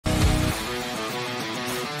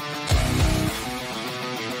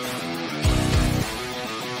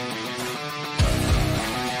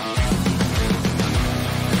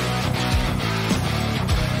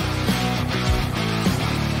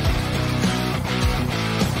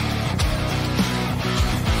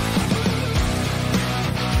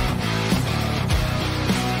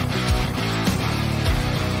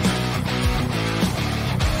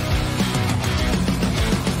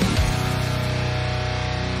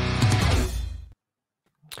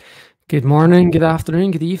Good morning, good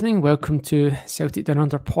afternoon, good evening. Welcome to Celtic Down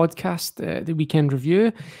Under podcast, the weekend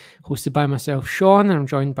review, hosted by myself, Sean, and I'm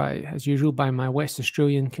joined by, as usual, by my West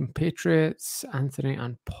Australian compatriots, Anthony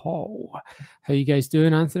and Paul. How you guys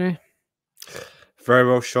doing, Anthony? Very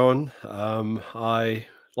well, Sean. I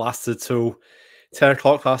lasted till 10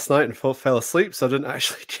 o'clock last night and fell asleep, so I didn't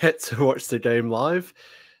actually get to watch the game live.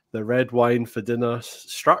 The red wine for dinner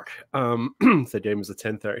struck. The game was a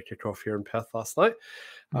 10:30 kickoff here in Perth last night.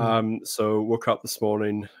 So woke up this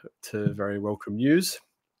morning to very welcome news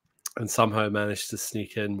and somehow managed to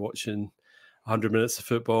sneak in watching 100 minutes of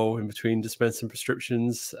football in between dispensing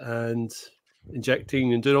prescriptions and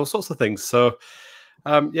injecting and doing all sorts of things. So,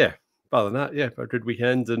 yeah, other than that, yeah, a good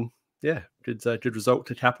weekend and yeah, good result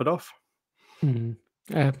to cap it off. And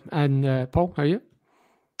Paul, how are you?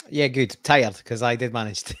 Yeah, good. Tired because I did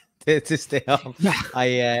manage to stay up.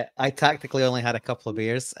 I tactically only had a couple of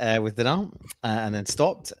beers with dinner and then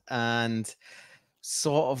stopped and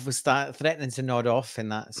sort of was threatening to nod off in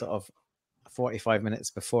that sort of 45 minutes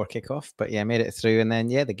before kickoff. But yeah, made it through. And then,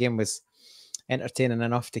 yeah, the game was entertaining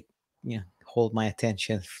enough to hold my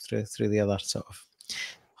attention through the other sort of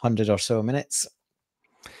 100 or so minutes.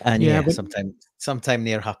 And sometime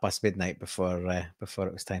near midnight before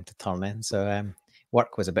it was time to turn in. So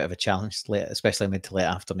work was a bit of a challenge, especially mid to late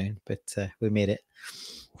afternoon, but we made it.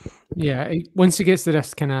 Yeah, once it gets to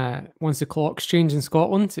this once the clocks change in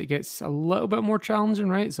Scotland, it gets a little bit more challenging,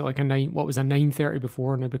 right? So like what was a 9:30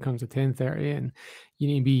 before now becomes a 10:30, and you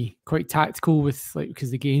need to be quite tactical with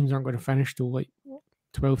because the games aren't going to finish till like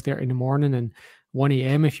 12:30 in the morning and 1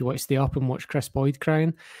 a.m. if you want to stay up and watch Chris Boyd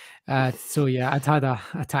crying. So yeah, I'd had a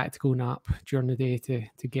tactical nap during the day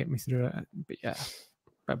to get me through it. But yeah,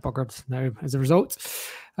 a bit buggered now as a result,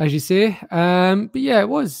 as you say. But yeah, it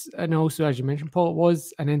was, and also as you mentioned, Paul, it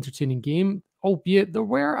was an entertaining game, albeit there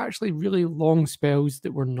were actually really long spells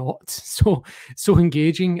that were not so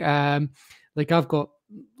engaging. Like I've got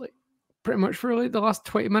like pretty much for like the last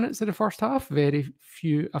 20 minutes of the first half, very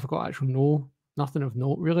few. I've got nothing of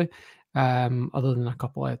note really, other than a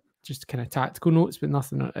couple of just kind of tactical notes, but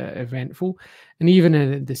nothing eventful. And even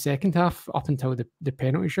in the second half, up until the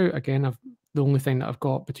penalty shout, again, the only thing that I've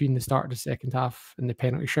got between the start of the second half and the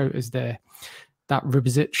penalty shout is that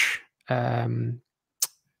Rubizic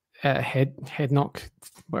head knock,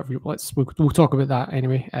 whatever. We'll talk about that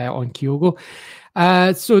anyway on Kyogo.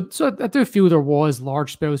 So I do feel there was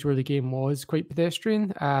large spells where the game was quite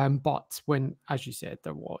pedestrian, but when, as you said,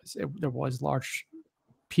 there was large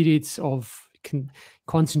periods of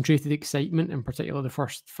concentrated excitement, in particular the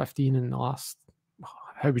first 15 and the last,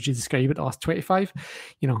 how would you describe it, the last 25?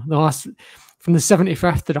 The last, from the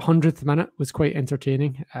 75th to the 100th minute was quite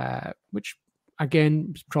entertaining, which again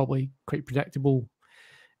was probably quite predictable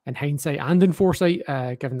in hindsight and in foresight,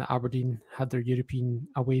 given that Aberdeen had their European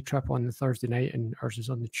away trip on the Thursday night and ours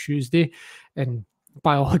is on the Tuesday. And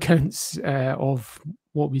by all accounts of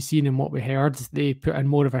what we've seen and what we heard, they put in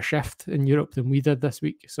more of a shift in Europe than we did this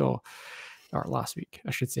week. Or last week,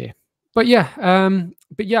 I should say. But yeah,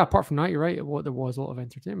 apart from that, you're right. There was a lot of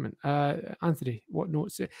entertainment. Anthony, what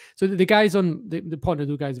notes? So the guys on the pod,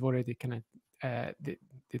 the guys have already kind of they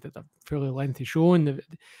did a fairly lengthy show and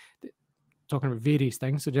talking about various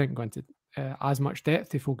things. So they didn't go into as much depth.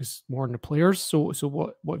 They focus more on the players. So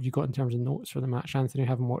what have you got in terms of notes for the match, Anthony? I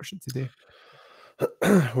haven't watched it today.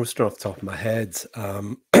 Well, straight off the top of my head,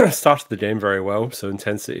 started the game very well. So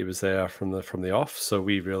intensity was there from the off. So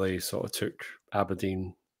we really sort of took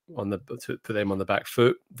Aberdeen to put them on the back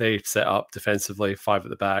foot. They set up defensively, 5 at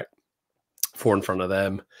the back, 4 in front of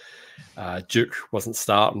them. Duke wasn't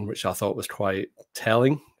starting, which I thought was quite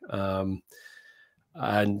telling.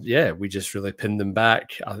 And yeah, we just really pinned them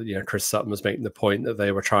back. Chris Sutton was making the point that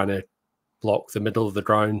they were trying to block the middle of the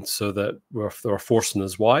ground so that they were forcing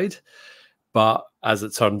us wide. But as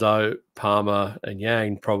it turned out, Palmer and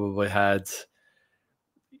Yang probably had,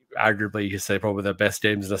 arguably, you could say, probably their best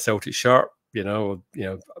games in a Celtic shirt.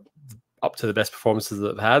 Up to the best performances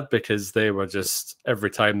that they've had, because they were just,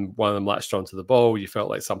 every time one of them latched onto the ball, you felt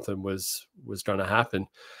like something was going to happen.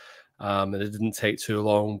 And it didn't take too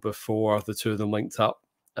long before the two of them linked up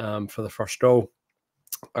for the first goal.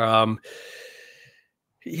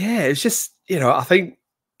 It's just, I think,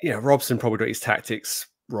 Robson probably got his tactics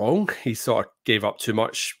wrong. He sort of gave up too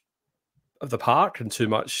much of the park and too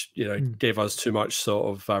much, gave us too much sort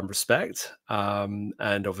of respect. And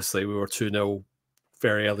obviously we were 2-0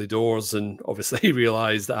 very early doors, and obviously he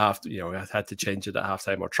realised that I had to change it at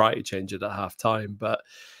halftime, or try to change it at halftime. But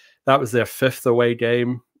that was their 5th away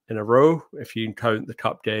game in a row, if you count the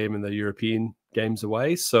cup game and the European games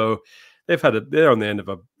away. So they're on the end of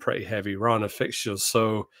a pretty heavy run of fixtures.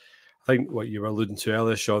 So I think what you were alluding to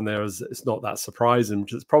earlier, Sean, there is it's not that surprising,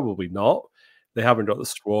 which it's probably not. They haven't got the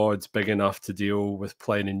squads big enough to deal with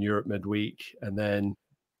playing in Europe midweek and then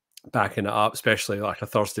backing it up, especially like a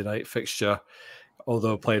Thursday night fixture.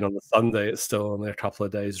 Although playing on the Sunday, it's still only a couple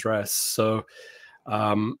of days rest. So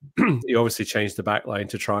you obviously changed the back line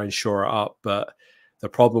to try and shore it up. But the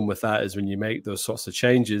problem with that is when you make those sorts of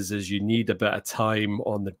changes is you need a bit of time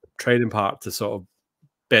on the training part to sort of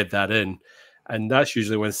bed that in. And that's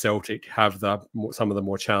usually when Celtic have some of the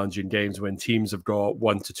more challenging games, when teams have got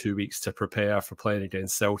 1 to 2 weeks to prepare for playing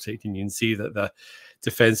against Celtic. And you can see that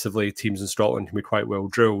defensively, teams in Scotland can be quite well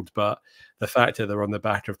drilled. But the fact that they're on the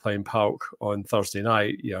back of playing PAOK on Thursday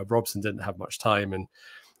night, Robson didn't have much time. And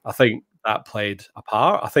I think that played a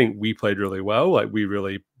part. I think we played really well. Like, we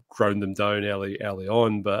really ground them down early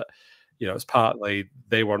on. But, it's partly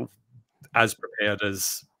they weren't as prepared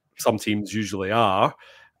as some teams usually are.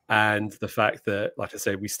 And the fact that, like I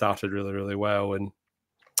said, we started really, really well and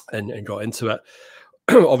got into it.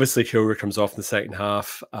 Obviously, Kyogo comes off in the second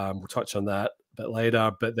half. We'll touch on that a bit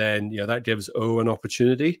later. But then, that gives O an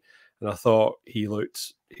opportunity. And I thought he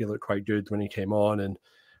looked quite good when he came on, and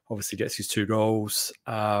obviously gets his 2 goals.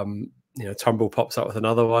 Turnbull pops up with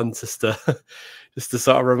another one just to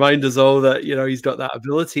sort of remind us all that he's got that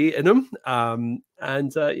ability in him. It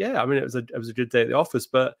was a good day at the office,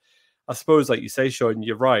 but I suppose, like you say, Sean,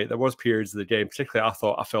 you're right. There was periods of the game, particularly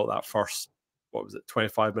I felt that first,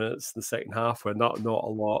 25 minutes in the second half, where not a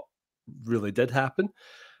lot really did happen.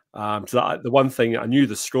 So the one thing, I knew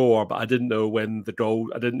the score, but I didn't know when the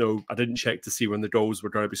goal. I didn't check to see when the goals were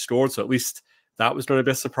going to be scored. So at least that was going to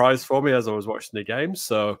be a surprise for me as I was watching the game.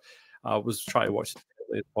 So I was trying to watch it as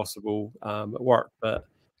quickly as possible at work. But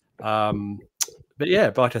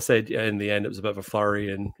like I said, in the end, it was a bit of a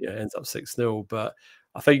flurry, and it ends up 6-0. But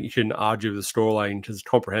I think you can argue the scoreline because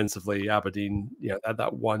comprehensively Aberdeen, had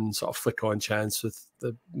that one sort of flick on chance with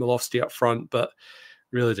the Milovsky up front, but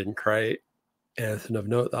really didn't create anything of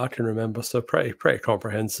note that I can remember. So pretty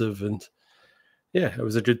comprehensive, and it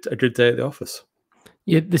was a good day at the office.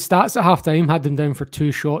 Yeah, the stats at halftime had them down for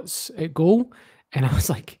 2 shots at goal. And I was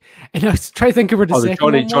like, and I was trying to think of where the second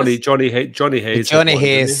one was. Johnny Hayes. Johnny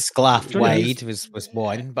Hayes Sclaff wide was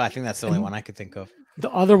one, but I think that's the only one I could think of. The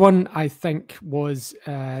other one, I think, was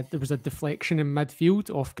there was a deflection in midfield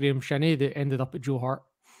off Graham Shinney that ended up at Joe Hart.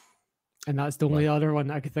 And that's the only other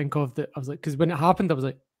one I could think of that I was like, because when it happened, I was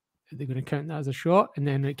like, are they going to count that as a shot? And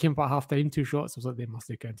then it came up at half time, 2 shots. I was like, they must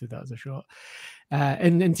have counted that as a shot.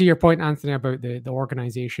 And to your point, Anthony, about the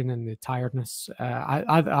organisation and the tiredness,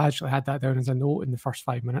 I actually had that down as a note in the first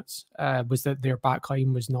 5 minutes, was that their back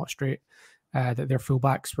line was not straight, that their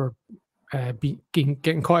fullbacks were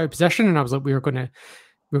getting caught out of position. And I was like, we're going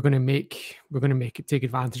to make it, take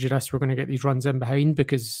advantage of this. We're going to get these runs in behind,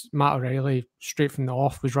 because Matt O'Reilly straight from the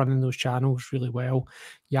off was running those channels really well.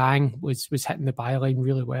 Yang was hitting the byline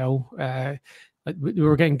really well. We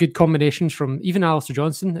were getting good combinations from even Alistair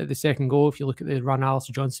Johnson at the second goal. If you look at the run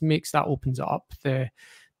Alistair Johnson makes, that opens up the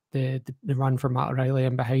run for Matt O'Reilly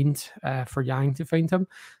in behind for Yang to find him.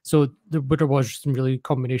 So there was some really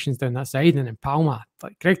combinations down that side. And then Palma,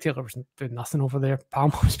 like Greg Taylor was doing nothing over there.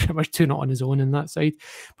 Palma was pretty much doing it on his own in that side.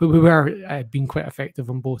 But we were being quite effective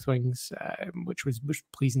on both wings, which was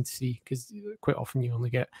pleasing to see, because quite often you only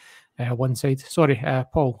get one side. Sorry,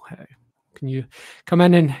 Paul, can you come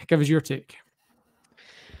in and give us your take?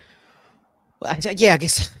 Well, I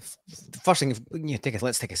guess the first thing,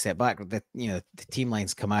 let's take a step back. The team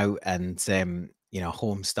lines come out, and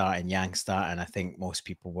Holm start and Yang start, and I think most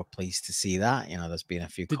people were pleased to see that. There's been a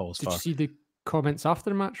few calls for. Did you see the comments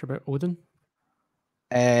after the match about Odin?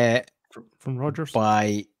 From Rogers.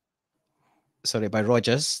 By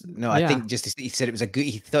Rogers. No, I think just he said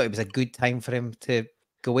he thought it was a good time for him to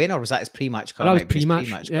go in, or was that his pre-match comment? That was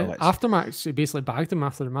pre-match. Yeah. After match, he basically bagged him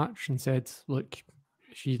after the match and said, "Look,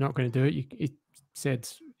 she's not going to do it." He said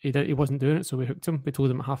he wasn't doing it, so we hooked him. We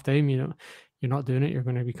told him at half time, you're not doing it, you're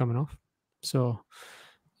going to be coming off. So,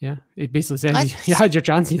 yeah, he basically said you had your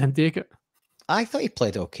chance, you didn't take it. I thought he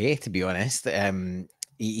played okay, to be honest.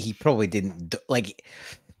 He probably didn't, like,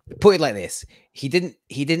 put it like this: he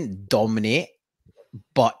didn't dominate,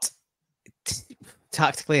 but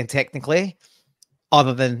tactically and technically,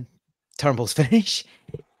 other than Turnbull's finish,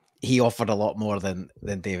 he offered a lot more than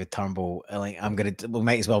David Turnbull. Like, we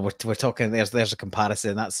might as well. We're talking. There's a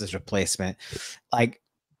comparison. That's his replacement. Like,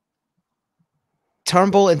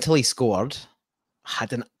 Turnbull, until he scored,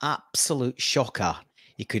 had an absolute shocker.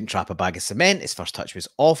 He couldn't trap a bag of cement. His first touch was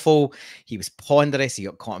awful. He was ponderous. He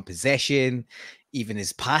got caught in possession. Even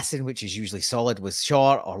his passing, which is usually solid, was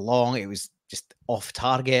short or long. It was just off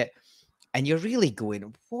target. And you're really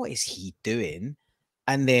going, what is he doing?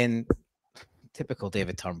 And then typical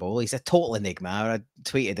David Turnbull, he's a total enigma. I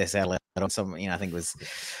tweeted this earlier on some, I think it was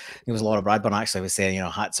Laura Bradburn actually was saying,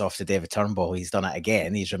 hats off to David Turnbull. He's done it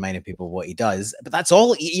again. He's reminding people what he does. But that's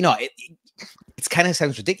all, it kind of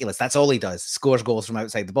sounds ridiculous. That's all he does. Scores goals from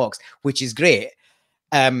outside the box, which is great.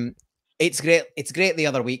 It's great the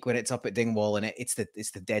other week when it's up at Dingwall and it's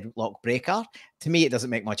the deadlock breaker. To me, it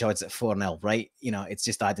doesn't make much odds at 4-0, right? It's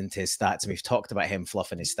just adding to his stats. And we've talked about him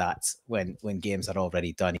fluffing his stats when games are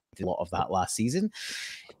already done. He did a lot of that last season.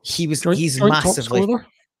 He's massively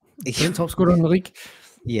top scorer in the league.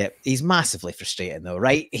 Yeah, he's massively frustrating though,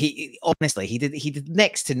 right? He honestly he did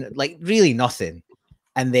next to really nothing.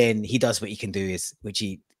 And then he does what he can do which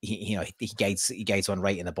he guides one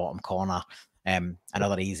right in the bottom corner.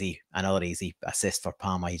 Another easy assist for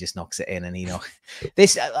Palmer. He just knocks it in, and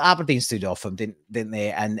this Aberdeen stood off him, didn't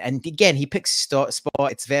they? And again, he picks spot.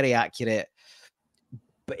 It's very accurate,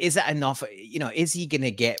 but is it enough? Is he going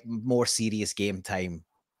to get more serious game time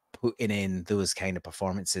putting in those kind of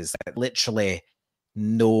performances? Literally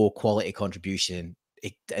no quality contribution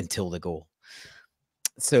until the goal.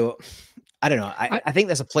 So I don't know. I think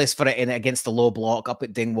there's a place for it in against the low block up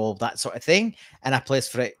at Dingwall, that sort of thing, and a place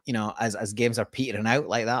for it, as games are petering out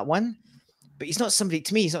like that one. But he's not somebody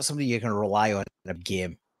you're going to rely on in a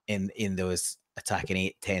game in those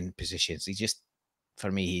attacking 8-10 positions. He just,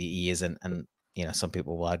 for me, he isn't, and some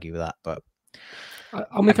people will argue with that. But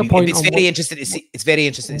I'll make a point. It's very interesting to see. It's very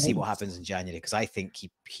interesting to see what happens in January, because I think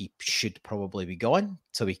he should probably be gone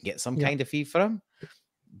so we can get some kind of fee for him.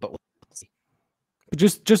 But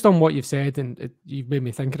just on what you've said, and you've made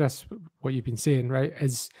me think of this, what you've been saying, right,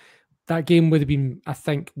 is that game would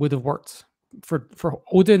have worked for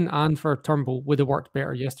Odin and for Turnbull, would have worked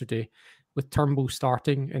better yesterday with Turnbull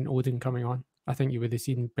starting and Odin coming on. I think you would have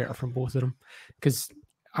seen better from both of them, because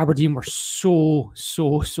Aberdeen were so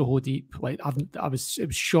deep. Like it was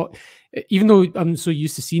shocked. Even though I'm so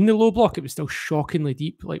used to seeing the low block, it was still shockingly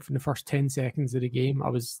deep. Like from the first 10 seconds of the game, I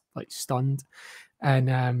was like stunned.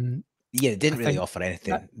 And yeah, it didn't really offer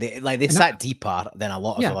anything. They sat deeper than a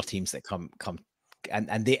lot of other teams that come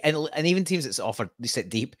and even teams that they sit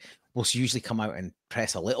deep will usually come out and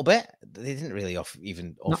press a little bit. They didn't really offer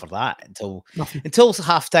that until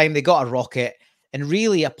halftime. They got a rocket, and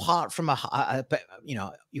really, apart from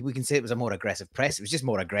we can say it was a more aggressive press. It was just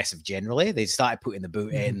more aggressive generally. They started putting the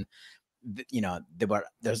boot in.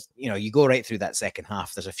 You go right through that second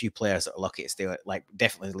half. There's a few players that are lucky to stay,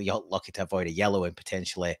 definitely lucky to avoid a yellow and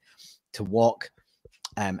potentially to walk.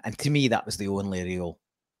 And to me, that was the only real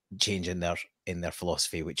change in their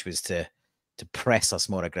philosophy, which was to press us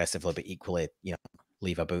more aggressively, but equally,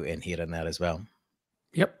 leave a boot in here and there as well.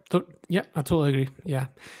 Yep. Yeah, I totally agree. Yeah.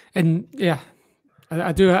 And yeah, I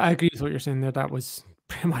agree with what you're saying there. That was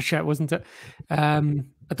pretty much it, wasn't it?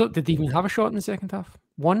 Did they even have a shot in the second half?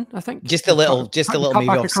 One, I think. Just a little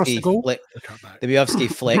Miovski flick. The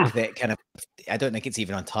Miovski flick that kind of, I don't think it's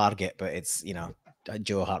even on target, but it's,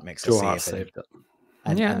 Joe Hart makes a save. Saved it.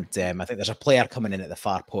 And I think there's a player coming in at the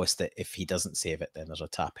far post that if he doesn't save it, then there's a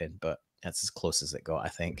tap in, but that's as close as it got, I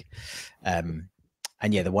think. And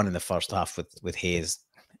yeah, the one in the first half with Hayes,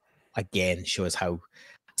 again, shows how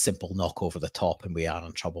simple knock over the top and we are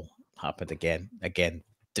in trouble happened again.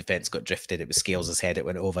 Defense got drifted. It was Scales' head. It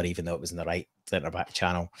went over, even though it was in the right centre back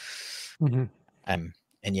channel. And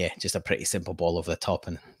yeah, just a pretty simple ball over the top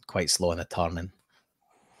and quite slow in the turn. And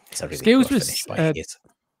it's a really Scales poor finish by Hayes.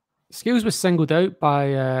 Scales was singled out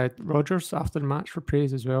by Rodgers after the match for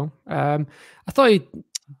praise as well. I thought he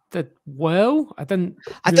did well. I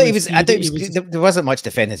thought he was. There wasn't much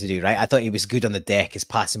defending to do, right? I thought he was good on the deck. His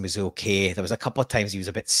passing was okay. There was a couple of times he was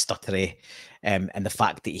a bit stuttery, and the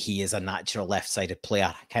fact that he is a natural left-sided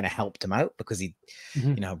player kind of helped him out, because he,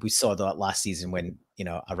 we saw that last season when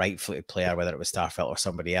a right-footed player, whether it was Starfelt or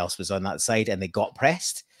somebody else, was on that side and they got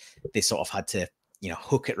pressed. They sort of had to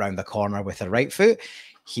hook it round the corner with their right foot.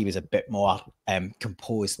 He was a bit more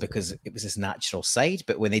composed because it was his natural side.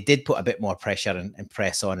 But when they did put a bit more pressure and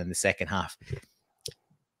press on in the second half,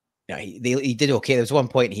 he did okay. There was one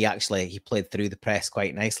point he played through the press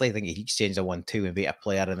quite nicely. I think he exchanged a 1-2 and beat a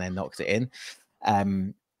player and then knocked it in.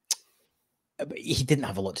 But he didn't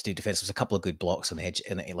have a lot to do defense. There was a couple of good blocks on the edge,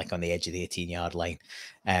 on the edge of the 18-yard line.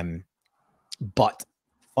 But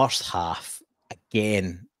first half,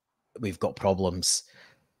 again, we've got problems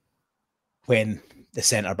when the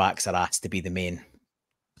centre-backs are asked to be the main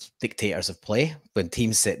dictators of play. When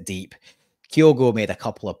teams sit deep, Kyogo made a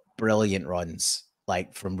couple of brilliant runs,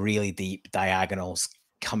 from really deep diagonals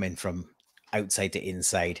coming from outside to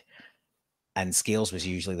inside. And Scales was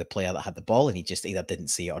usually the player that had the ball, and he just either didn't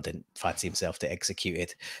see it or didn't fancy himself to execute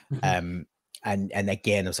it. And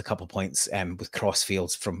again, there was a couple of points with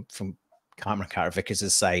crossfields from Cameron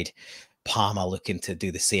Carter-Vickers' side. Palmer looking to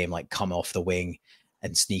do the same, like come off the wing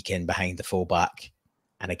and sneak in behind the fullback.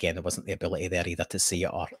 And again, there wasn't the ability there either to see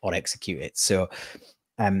it or execute it. So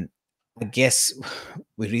I guess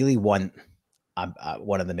we really want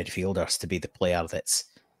one of the midfielders to be the player that's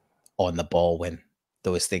on the ball when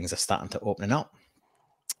those things are starting to open up.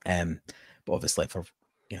 But obviously for,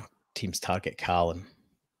 teams target Carl, and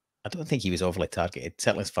I don't think he was overly targeted.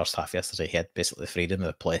 Certainly his first half yesterday, he had basically the freedom of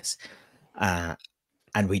the place. And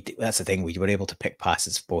that's the thing, we were able to pick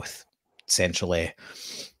passes both centrally,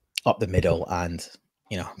 up the middle, and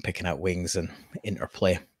picking out wings and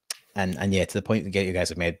interplay. And yeah, to the point that you guys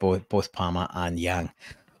have made, both Palmer and Yang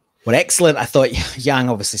were excellent. I thought Yang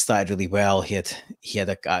obviously started really well. He had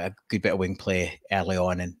a good bit of wing play early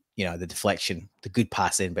on, and the deflection, the good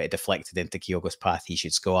pass in, but it deflected into Kyogo's path. He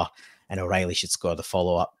should score, and O'Reilly should score the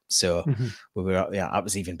follow up. So we were, that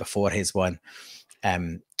was even before his one.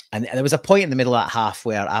 And there was a point in the middle of that half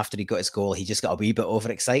where after he got his goal, he just got a wee bit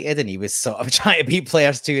overexcited, and he was sort of trying to beat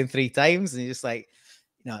players 2 and 3 times. And you're just like,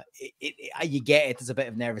 you get it. There's a bit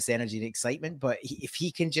of nervous energy and excitement, but if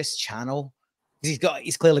he can just channel,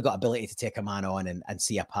 he's clearly got ability to take a man on and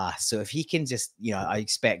see a pass. So if he can just, I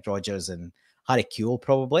expect Rodgers and Harry Kewell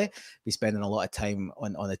probably be spending a lot of time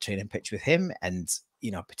on the training pitch with him, and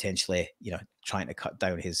potentially trying to cut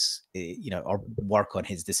down his or work on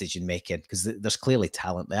his decision making, because there's clearly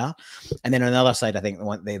talent there. And then on the other side, I think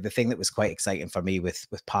the thing that was quite exciting for me with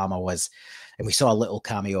Palmer was, and we saw a little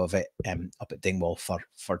cameo of it up at Dingwall for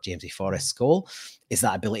Jamesy Forrest's goal, is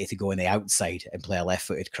that ability to go on the outside and play a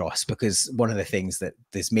left-footed cross. Because one of the things that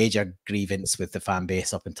this major grievance with the fan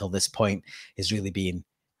base up until this point is really been,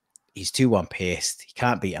 he's too one-paced, he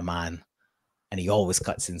can't beat a man, and he always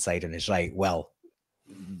cuts inside on his right. Well,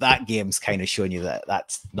 that game's kind of showing you that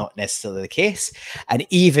that's not necessarily the case. And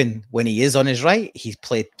even when he is on his right, he's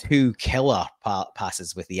played 2 killer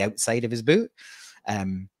passes with the outside of his boot.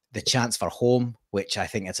 The chance for Holm, which I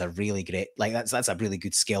think it's a really great, that's a really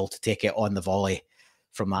good skill to take it on the volley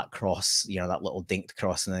from that cross, that little dinked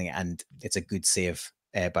cross, and it's a good save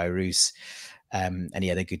by Roos. And he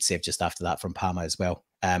had a good save just after that from Palmer as well.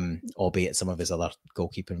 Albeit some of his other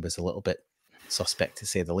goalkeeping was a little bit suspect, to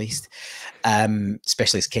say the least.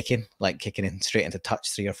 Especially his kicking in straight into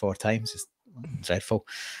touch 3 or 4 times, just dreadful.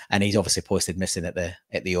 And he's obviously posted missing at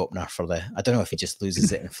the opener for the, I don't know if he just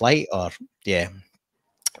loses it in flight or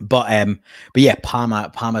but yeah,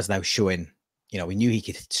 Palmer's now showing, we knew he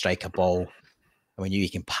could strike a ball and we knew he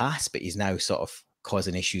can pass, but he's now sort of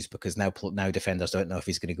causing issues, because now defenders don't know if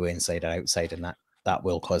he's going to go inside or outside, and that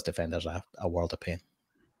will cause defenders a world of pain.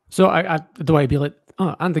 So I don't want to be like,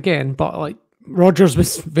 and again, but Rodgers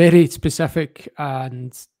was very specific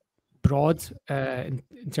and broad in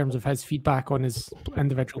terms of his feedback on his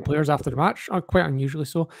individual players after the match, quite unusually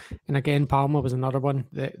so. And again, Palmer was another one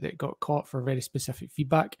that got caught for very specific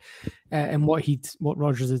feedback. And what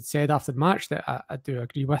Rodgers had said after the match that I do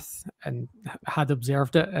agree with and had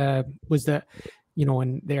observed it was that,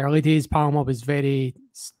 in the early days, Palmer was very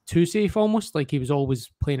too safe almost, like he was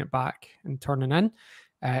always playing it back and turning in.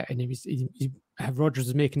 And Rodgers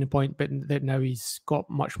is making the point, but that now he's got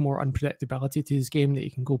much more unpredictability to his game, that he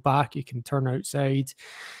can go back, he can turn outside,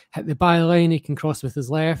 hit the byline, he can cross with his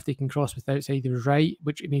left, he can cross with outside of his right,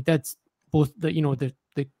 and he did both. The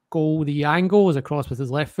goal, the angle was a cross with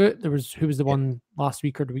his left foot. Who was the one last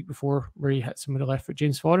week or the week before where he hit some with the left foot?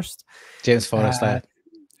 James Forrest.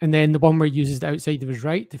 And then the one where he uses the outside of his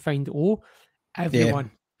right to find everyone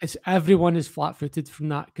is flat-footed from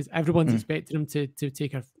that, because everyone's expecting him to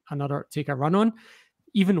take a run on.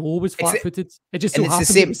 Even O was flat-footed. It just so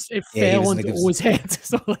happened it fell onto O's head.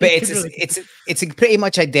 So but it's pretty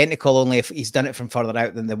much identical, only if he's done it from further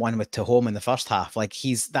out than the one with Holm in the first half.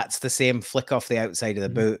 That's the same flick off the outside of the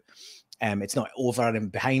boot. It's not over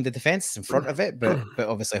and behind the defense; it's in front of it. But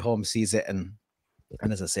obviously Holm sees it, and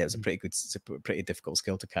as I say, it's a pretty difficult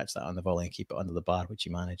skill to catch that on the volley and keep it under the bar, which he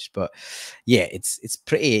managed. But yeah, it's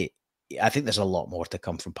pretty. I think there's a lot more to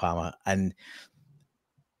come from Palmer, and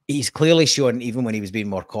he's clearly shown, even when he was being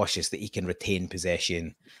more cautious, that he can retain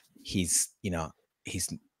possession.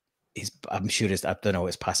 I'm sure I don't know what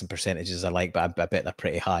his passing percentages are like, but I bet they're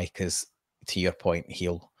pretty high, because to your point,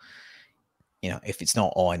 he'll, if it's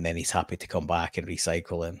not on, then he's happy to come back and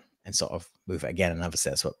recycle and sort of move it again. And obviously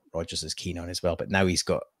that's what Rodgers is keen on as well. But now he's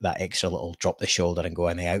got that extra little drop the shoulder and go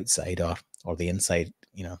on the outside or the inside,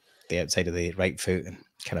 the outside of the right foot, and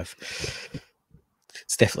kind of,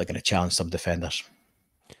 it's definitely going to challenge some defenders.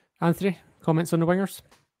 Anthony, comments on the wingers?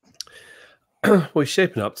 Well, he's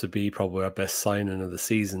shaping up to be probably our best signing of the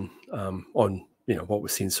season on what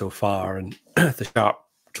we've seen so far and the sharp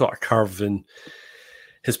sort of curve in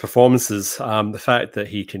his performances. The fact that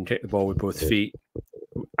he can kick the ball with both feet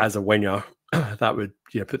as a winger, that would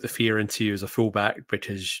put the fear into you as a fullback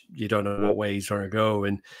because you don't know what way he's going to go.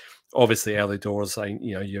 And obviously, early doors,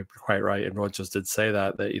 you're quite right, and Rodgers did say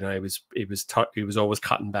that he was always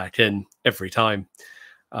cutting back in every time.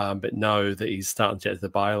 But now that he's starting to get to the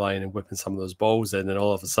byline and whipping some of those balls in, and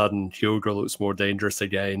all of a sudden Kyogo looks more dangerous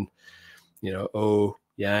again.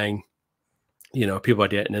 Yang, people are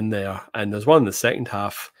getting in there. And there's one in the second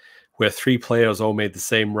half where 3 players all made the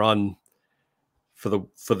same run for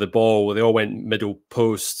the ball, where they all went middle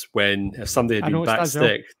post. When if somebody had been back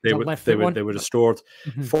stick, they would have scored.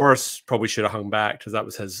 Forrest probably should have hung back because that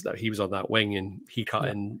was he was on that wing and he cut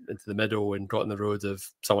in into the middle and got in the road of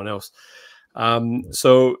someone else.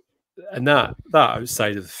 So that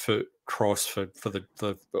outside of the foot cross for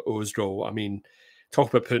the O's goal, I mean,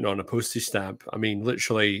 talk about putting on a postage stamp. I mean,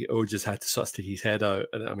 literally, O just had to sort of stick his head out,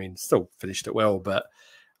 and I mean, still finished it well, but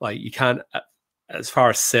like you can't. As far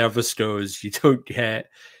as service goes, you don't get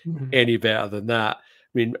any better than that. I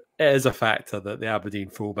mean, it is a factor that the Aberdeen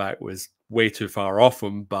fullback was way too far off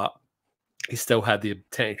him, but he still had the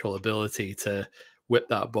technical ability to whip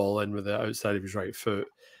that ball in with the outside of his right foot.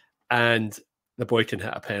 And the boy can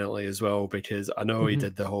hit a penalty as well, because I know he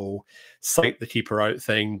did the whole sight the keeper out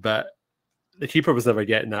thing, but the keeper was never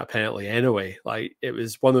getting that penalty anyway. Like, it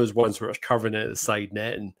was one of those ones where it was covering it at the side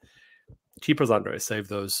net, and keepers aren't going to save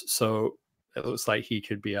those. So it looks like he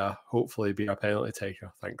could hopefully be a penalty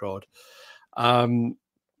taker, thank God.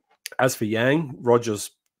 As for Yang,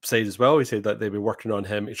 Rodgers said as well, he said that they've been working on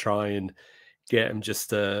him to try and get him just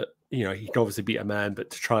to, he can obviously beat a man, but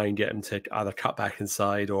to try and get him to either cut back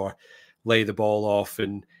inside or lay the ball off.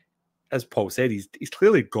 And as Paul said, he's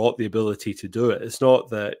clearly got the ability to do it. It's not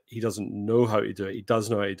that he doesn't know how to do it. He does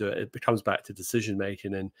know how to do it. It comes back to decision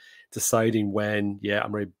making and deciding when,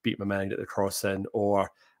 I'm ready to beat my man, get the cross in,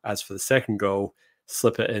 or as for the second goal,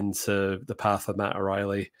 slip it into the path of Matt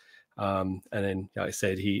O'Reilly. And then, like I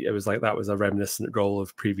said, it was like that was a reminiscent goal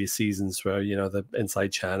of previous seasons where, the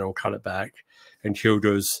inside channel, cut it back, and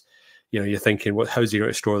Kyogo's, you're thinking, how's he going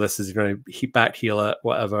to score this? Is he going to back heel it,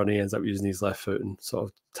 whatever? And he ends up using his left foot and sort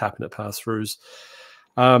of tapping it past throughs.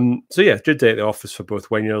 So yeah, good day at the office for both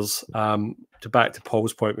wingers. Back to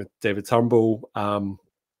Paul's point with David Turnbull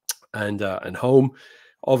and Holm.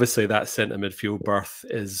 Obviously, that centre midfield berth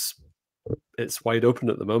it's wide open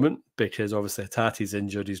at the moment, because obviously Tati's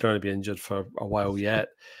injured. He's going to be injured for a while yet.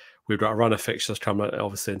 We've got a run of fixtures coming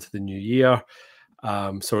obviously into the new year.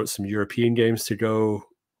 So it's some European games to go.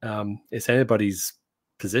 It's anybody's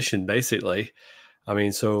position, basically. I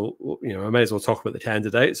mean, so, I may as well talk about the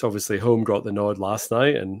candidates. Obviously, Holm got the nod last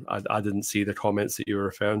night, and I didn't see the comments that you were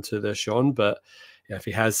referring to there, Sean, but if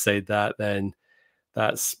he has said that, then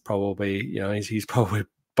that's probably, he's probably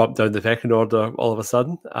bumped down the pecking order all of a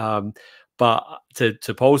sudden. But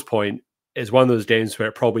to Paul's point, it's one of those games where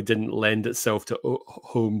it probably didn't lend itself to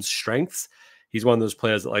Holm's strengths. He's one of those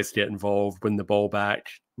players that likes to get involved, win the ball back,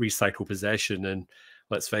 recycle possession, and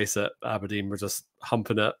let's face it, Aberdeen were just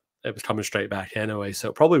humping it. It was coming straight back anyway, so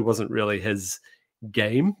it probably wasn't really his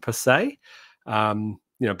game per se.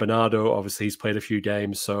 Bernardo, obviously he's played a few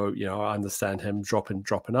games, so I understand him dropping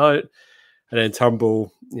out. And then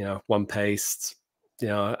Turnbull, one paced.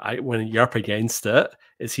 When you're up against it,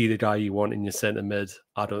 is he the guy you want in your centre mid?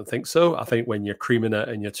 I don't think so. I think when you're creaming it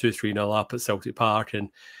and you're 2-3-0 up at Celtic Park and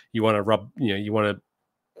you want to you want to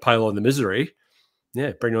pile on the misery,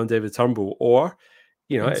 bring on David Turnbull. Or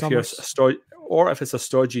if it's a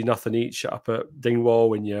stodgy nothing each up at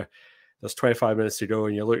Dingwall and there's 25 minutes to go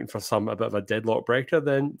and you're looking for a bit of a deadlock breaker,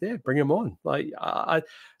 then bring him on. Like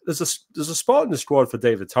there's a spot in the squad for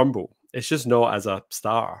David Turnbull. It's just not as a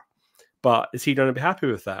star. But is he going to be happy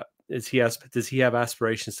with that? Does he have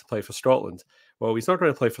aspirations to play for Scotland? Well, he's not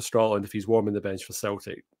going to play for Scotland if he's warming the bench for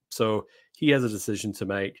Celtic. So he has a decision to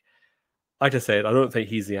make. Like I said, I don't think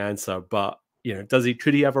he's the answer, but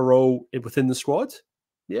could he have a role within the squad?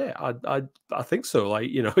 Yeah, I think so.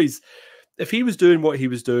 Like, if he was doing what he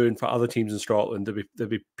was doing for other teams in Scotland, there'd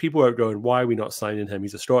be people out going, why are we not signing him?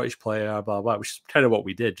 He's a Scottish player, blah blah, which is kind of what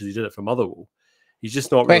we did, because he did it for Motherwell. He's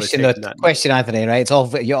just not question, Anthony, right? It's all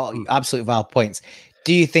your absolute valid points.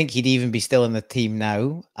 Do you think he'd even be still in the team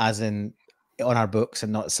now, as in on our books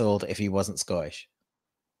and not sold, if he wasn't Scottish?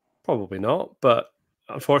 Probably not, but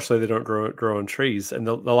unfortunately they don't grow on trees. And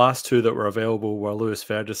the last two that were available were Lewis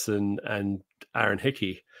Ferguson and Aaron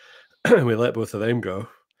Hickey. We let both of them go.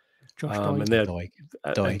 Josh and Doig.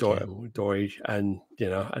 then Doig, and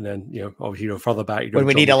then obviously further back when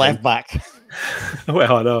we need a left back.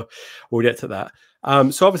 Well, I know we'll get to that.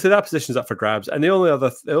 So obviously that position's up for grabs, and the only other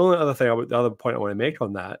thing, the other point I want to make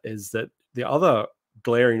on that is that the other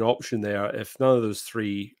glaring option there, if none of those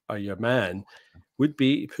three are your man, would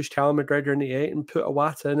be push Callum McGregor in the 8 and put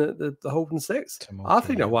Iwata in at the holding 6. I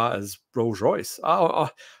think Iwata's Rolls Royce.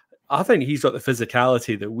 I think he's got the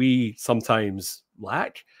physicality that we sometimes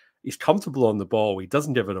lack. He's comfortable on the ball. He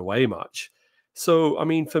doesn't give it away much. So, I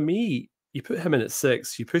mean, for me, you put him in at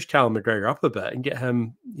 6, you push Callum McGregor up a bit and get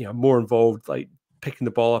him, more involved, like picking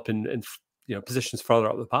the ball up in positions further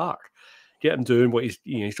up the park. Get him doing what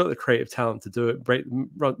he's got the creative talent to do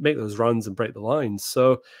it, make those runs and break the lines.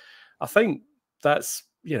 So, I think that's,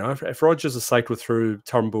 if Rodgers has cycled through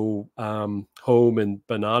Turnbull, Holm and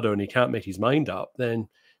Bernardo and he can't make his mind up, then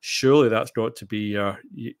surely that's got to be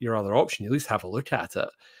your other option. You at least have a look at it.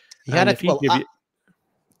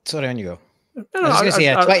 Sorry, on you go. No, I was going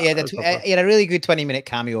to say, he had a really good 20-minute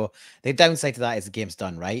cameo. The downside to that is the game's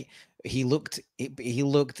done, right? He looked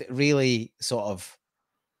really sort of,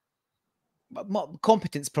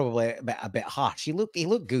 competence probably a bit harsh. He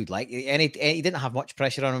looked good, like, and he didn't have much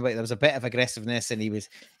pressure on him, but there was a bit of aggressiveness, and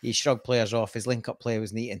he shrugged players off. His link-up play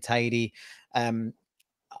was neat and tidy.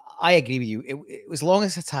 I agree with you. As long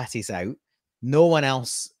as Hatati's out, no one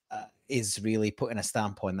else is really putting a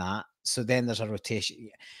stamp on that. So then there's a rotation.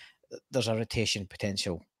 There's a rotation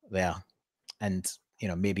potential there, and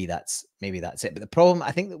maybe that's it. But the problem,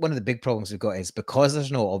 I think that one of the big problems we've got is because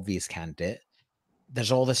there's no obvious candidate,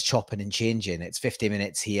 there's all this chopping and changing. It's 50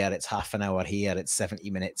 minutes here, it's half an hour here, it's 70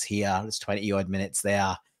 minutes here, it's 20 odd minutes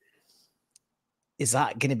there. Is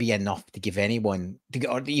that going to be enough to give anyone,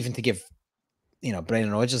 or even to give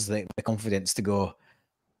Brendan Rodgers the confidence to go,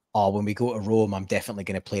 oh, when we go to Rome, I'm definitely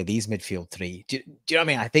going to play these midfield three. Do you know what I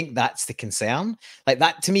mean? I think that's the concern. Like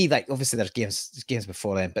that, to me, like obviously there's games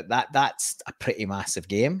before then, but that's a pretty massive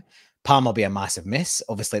game. Palm will be a massive miss.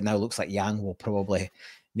 Obviously it now looks like Yang will probably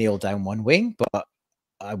nail down one wing, but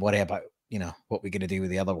I worry about, what we're going to do with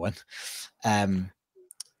the other one.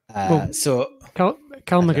 So Callum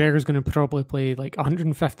McGregor is going to probably play like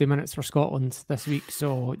 150 minutes for Scotland this week.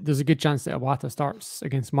 So there's a good chance that Iwata starts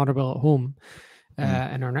against Motherwell at home.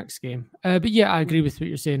 In our next game. But yeah, I agree with what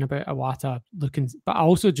you're saying about Iwata looking, but I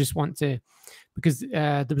also just want to, because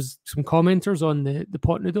there was some commenters on the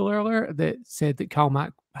pot noodle earlier that said that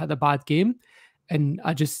Calmac had a bad game, and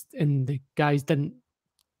the guys didn't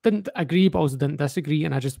agree, but also didn't disagree,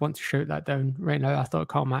 and I just want to shout that down right now. I thought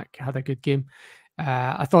Calmac had a good game.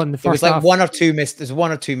 I thought in the first half, there's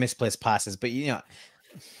one or two misplaced passes, but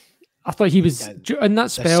I thought he was in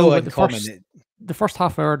that spell with the first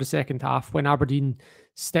half hour of the second half when Aberdeen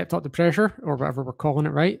stepped up the pressure, or whatever we're calling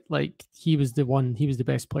it, right? Like he was the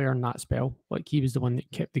best player in that spell. Like he was the one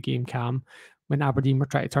that kept the game calm when Aberdeen were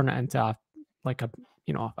trying to turn it into a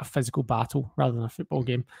physical battle rather than a football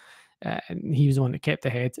game. And he was the one that kept the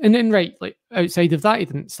head. And then like outside of that, he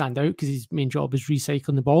didn't stand out because his main job is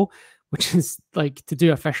recycling the ball, which is like to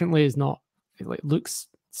do efficiently is not, it looks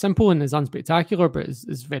simple and is unspectacular, but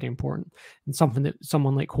is very important and something that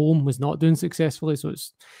someone like Holm was not doing successfully. So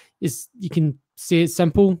it's you can say it's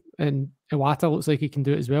simple, and Iwata looks like he can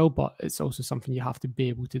do it as well, but it's also something you have to be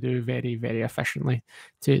able to do very, very efficiently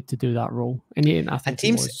to do that role. And I think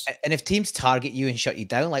if teams target you and shut you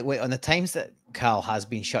down, like on the times that Cal has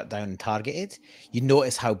been shut down and targeted, you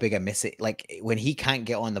notice how big a miss it. Like when he can't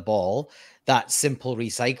get on the ball, that simple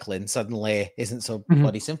recycling suddenly isn't so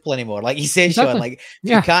bloody simple anymore. Like you said, Sean, like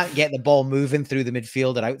you can't get the ball moving through the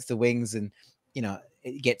midfield or out to the wings, and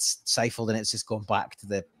it gets stifled and it's just going back to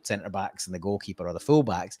the centre backs and the goalkeeper or the full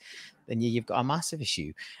backs, then you've got a massive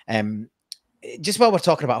issue. Just while we're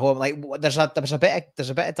talking about Holm, like there's a bit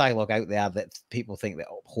of dialogue out there that people think that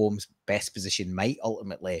Holm's best position might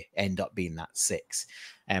ultimately end up being that 6.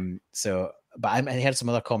 But I heard some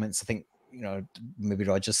other comments. I think maybe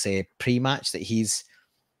Rodgers say pre-match that he's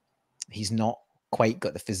not quite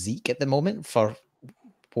got the physique at the moment for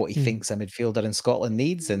what he thinks a midfielder in Scotland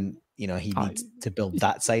needs, and he needs to build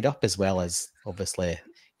that side up as well as obviously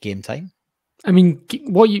game time. I mean,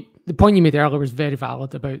 the point you made earlier was very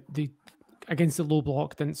valid about against the low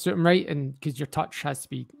block didn't suit him right, and because your touch has to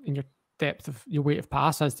be, and your depth of your weight of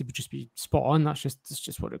pass has to just be spot on. That's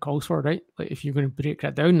just what it calls for, right? Like if you're going to break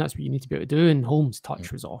that down, that's what you need to be able to do. And Holmes'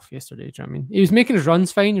 touch was off yesterday. Do you know what I mean? He was making his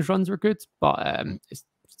runs fine. His runs were good, but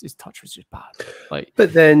his touch was just bad.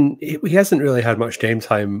 But then he hasn't really had much game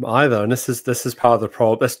time either. And this is part of the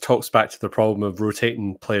problem. This talks back to the problem of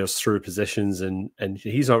rotating players through positions, and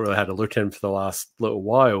he's not really had a look in for the last little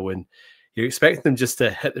while. And you expect them just to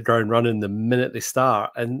hit the ground running the minute they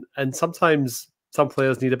start, and sometimes some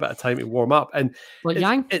players need a bit of time to warm up. And Like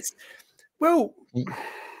Yang? it's well, but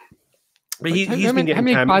Like, he's been getting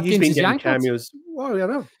Yang had? cameos. Well, I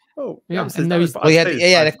know. Oh, Yeah, that and now he's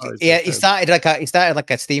he started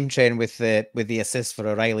like a steam train with the assist for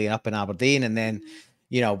O'Reilly up in Aberdeen, and then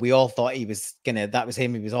we all thought he was that was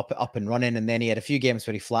him. He was up and running, and then he had a few games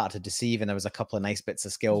where he flattered to deceive, and there was a couple of nice bits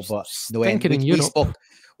of skill, but no end.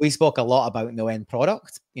 We spoke a lot about no end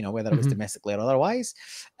product, whether it was domestically or otherwise.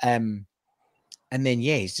 And then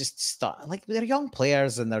he's just like they're young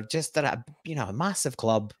players, and they're at a massive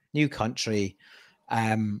club, new country.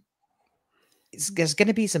 There's going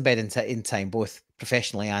to be some bed in time, both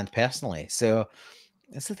professionally and personally. So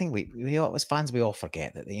that's the thing. We all, as fans, we all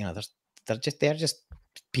forget that they're just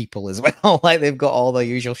people as well. Like they've got all the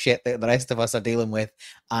usual shit that the rest of us are dealing with,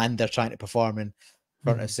 and they're trying to perform in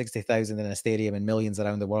front of 60,000 in a stadium and millions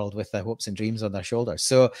around the world with their hopes and dreams on their shoulders.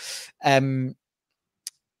 So,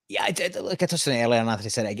 I touched on it earlier, and Anthony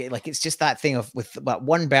said it again. Like it's just that thing of with that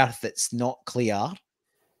one berth that's not clear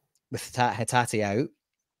with Hatate out.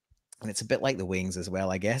 And it's a bit like the Wings as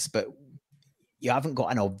well, I guess, but you haven't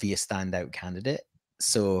got an obvious standout candidate.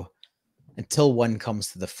 So until one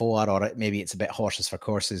comes to the fore, or maybe it's a bit horses for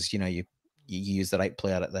courses, you use the right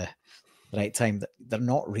player at the right time, they're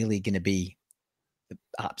not really going to be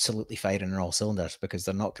absolutely firing on all cylinders, because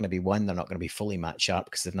they're not going to be they're not going to be fully match sharp,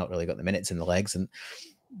 because they've not really got the minutes in the legs, and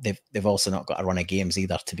they've also not got a run of games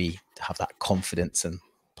either to have that confidence and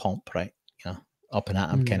pomp, right? Up and at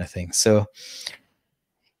them kind of thing. So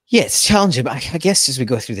yeah, it's challenging, but I guess as we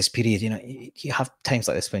go through this period, you have times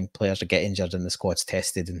like this when players get injured and the squad's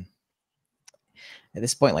tested, and at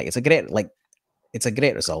this point, it's a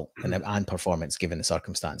great result and performance given the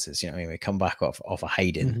circumstances. We come back off a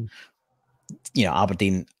hiding.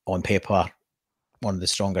 Aberdeen on paper, one of the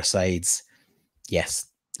stronger sides. Yes,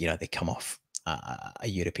 they come off a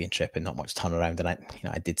European trip and not much turnaround. And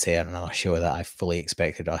I did say on another show that I fully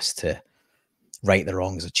expected us to right the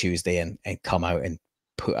wrongs of Tuesday and come out and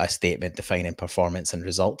put a statement defining performance and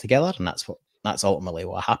result together, and that's ultimately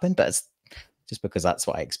what happened. But it's just because that's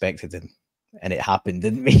what I expected, and it happened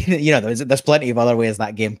didn't mean there's plenty of other ways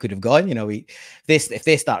that game could have gone. If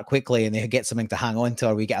they start quickly and they get something to hang on to,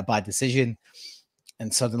 or we get a bad decision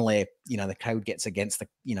and suddenly the crowd gets against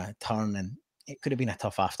the turn, and it could have been a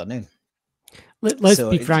tough afternoon. Let's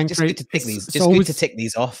be frank, just right? Good to tick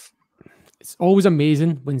these off. It's always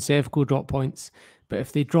amazing when Sevco drop points. But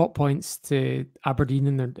if they drop points to Aberdeen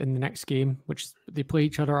in the next game, which they play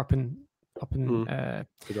each other up in the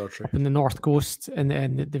North Coast in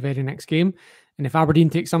the very next game, and if Aberdeen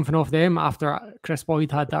takes something off them after Chris Boyd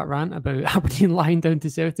had that rant about Aberdeen lying down to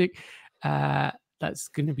Celtic, that's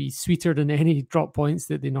going to be sweeter than any drop points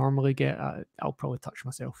that they normally get. I'll probably touch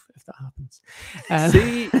myself if that happens.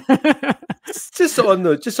 See, just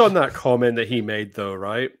on that comment that he made, though,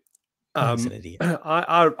 right?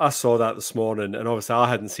 I saw that this morning, and obviously I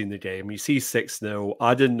hadn't seen the game. You see 6-0.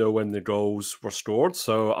 I didn't know when the goals were scored,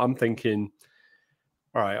 so I'm thinking,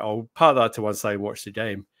 all right, I'll part that to one side and watch the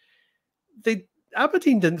game.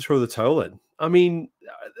 Aberdeen didn't throw the towel in. I mean,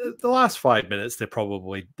 the last 5 minutes they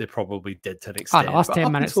probably did to an extent. The last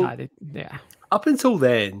 10 minutes, Up until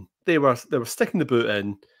then, they were sticking the boot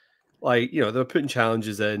in. They were putting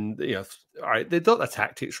challenges in. All right, they got the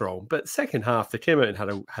tactics wrong, but second half they came out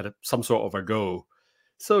and had some sort of a go.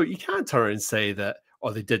 So you can't turn and say that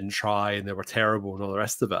they didn't try and they were terrible and all the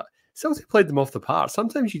rest of it. Celtic played them off the park.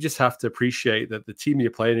 Sometimes you just have to appreciate that the team you're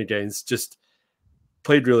playing against just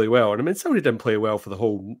played really well. And I mean, Celtic didn't play well for the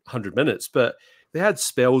whole 100 minutes, but they had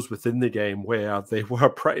spells within the game where they were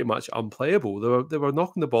pretty much unplayable. They were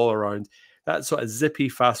knocking the ball around. That sort of zippy,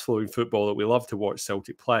 fast-flowing football that we love to watch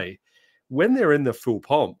Celtic play. When they're in their full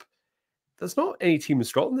pomp, there's not any team in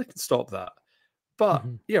Scotland that can stop that. But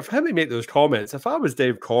for him to make those comments, if I was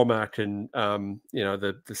Dave Cormack and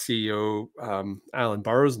the CEO Alan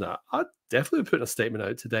Burrows, and I'd definitely put a statement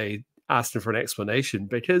out today asking for an explanation,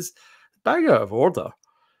 because bang out of order.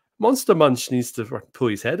 Monster Munch needs to pull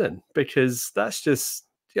his head in, because that's just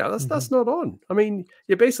that's not on. I mean,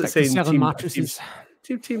 you're basically saying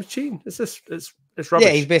teams cheating. It's rubbish.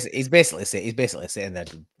 Yeah, he's basically saying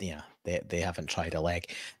that they haven't tried a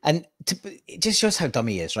leg, and it just shows how dumb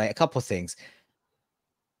he is, right? A couple of things.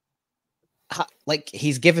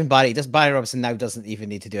 He's given Barry Robson now doesn't even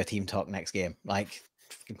need to do a team talk next game. Like,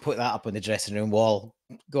 you can put that up on the dressing room wall,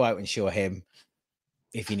 go out and show him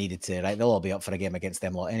if you needed to, right? They'll all be up for a game against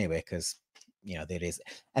them lot anyway, because they raise,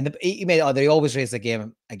 and they always raise the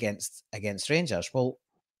game against Rangers. Well,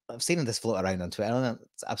 I've seen this float around on Twitter, and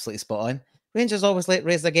it's absolutely spot on. Rangers always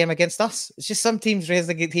raise their game against us. It's just some teams raise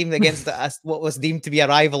the team against us, what was deemed to be a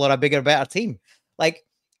rival or a bigger, better team. Like,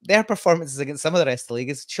 their performances against some of the rest of the league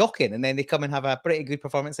is shocking, and then they come and have a pretty good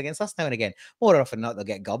performance against us now and again. More often than not, they'll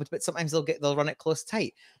get gubbed, but sometimes they'll run it close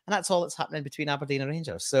tight, and that's all that's happening between Aberdeen and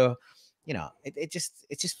Rangers. So, you know, it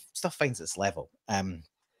just stuff finds its level. And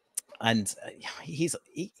he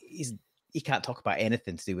can't talk about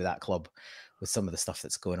anything to do with that club, with some of the stuff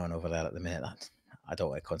that's going on over there at the minute. That I don't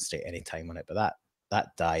want to concentrate any time on it, but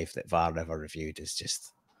that dive that VAR never reviewed is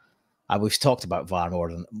just. We've talked about VAR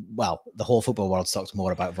more than the whole football world's talked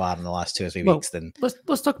more about VAR in the last 2 or 3 weeks than.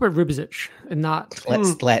 Let's talk about Rubizic and that.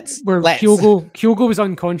 Let's. Kyogo was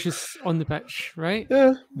unconscious on the pitch, right?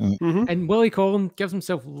 Yeah. Mm-hmm. And Willie Collum gives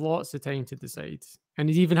himself lots of time to decide, and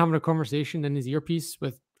he's even having a conversation in his earpiece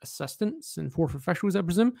with assistants and fourth officials, I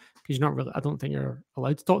presume, because you're not really. I don't think you're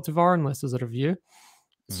allowed to talk to VAR unless there's a review.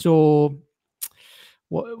 So.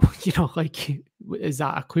 What, you know, like, is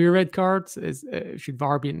that a clear red card? Should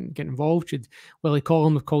VAR get involved? Should Willie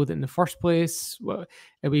Collum have called it in the first place? Are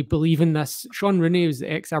we believing this? Sean Rooney, who's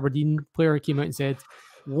the ex-Aberdeen player, came out and said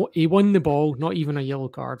he won the ball, not even a yellow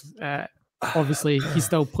card. Obviously, he's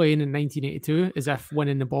still playing in 1982, as if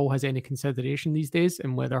winning the ball has any consideration these days,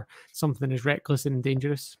 and whether something is reckless and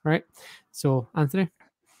dangerous, right? So, Anthony?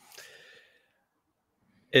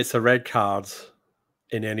 It's a red card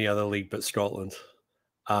in any other league but Scotland.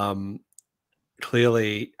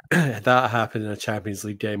 Clearly that happened in a Champions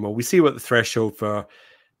League game. Well, we see what the threshold for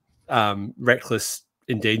reckless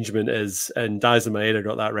endangerment is, and Daizen Maeda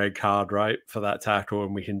got that red card, right, for that tackle,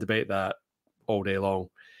 and we can debate that all day long.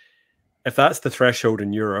 If that's the threshold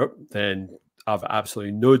in Europe, then I've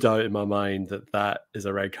absolutely no doubt in my mind that is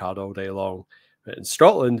a red card all day long. But in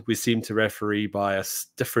Scotland, we seem to referee by a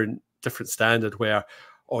different standard where,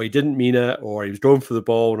 he didn't mean it, or he was going for the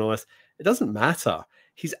ball and all this. It doesn't matter.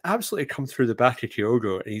 He's absolutely come through the back of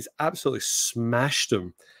Kyogo, and he's absolutely smashed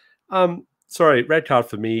him. Sorry, red card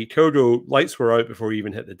for me. Kyogo, lights were out before he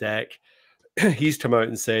even hit the deck. He's come out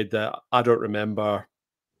and said that I don't remember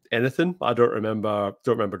anything. I don't remember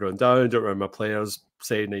going down. Don't remember players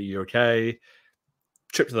saying, "Are you okay?"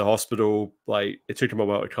 Trip to the hospital. Like, it took him a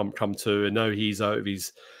while to come to, and now he's out of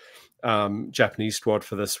his Japanese squad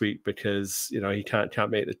for this week because, you know, he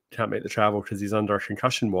can't make the travel because he's under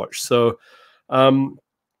concussion watch. So.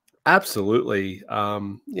 Absolutely.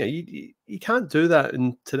 You can't do that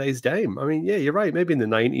in today's game. I mean, yeah, you're right. Maybe in the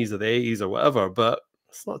 90s or the 80s or whatever, but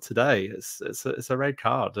it's not today. It's a red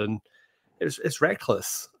card, and it's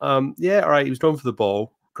reckless. Yeah, all right. He was going for the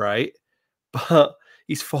ball, great, but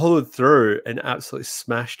he's followed through and absolutely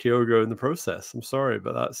smashed Kyogo in the process. I'm sorry,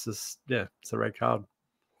 but that's just it's a red card.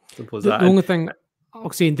 Simple as that. The only thing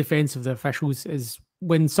I'll say in defense of the officials is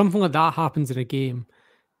when something like that happens in a game.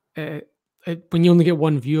 When you only get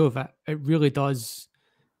one view of it, it really does,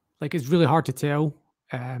 like, it's really hard to tell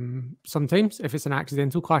sometimes if it's an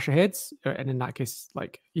accidental clash of heads, and in that case,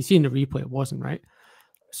 like, you see in the replay, it wasn't, right?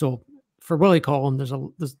 So for Willie Collum,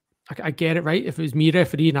 I get it, right? If it was me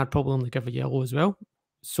refereeing, I'd probably only give a yellow as well.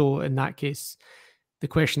 So in that case, the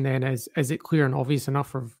question then is it clear and obvious enough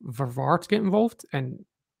for VAR to get involved? And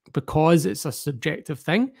because it's a subjective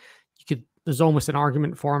thing, there's almost an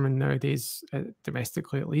argument forming nowadays,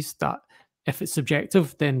 domestically at least, that if it's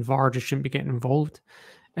subjective, then VAR just shouldn't be getting involved,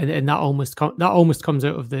 and that almost comes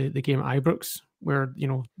out of the game at Ibrox, where, you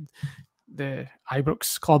know, the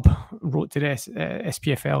Ibrox club wrote to the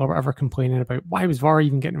SPFL or whatever, complaining about why was VAR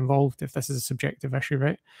even getting involved if this is a subjective issue,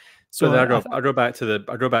 right? So I go back to the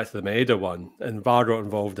Maeda one, and VAR got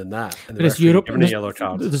involved in that. And but it's Europe. A yellow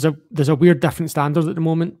card. There's a weird different standard at the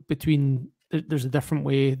moment between. There's a different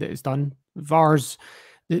way that it's done. VAR's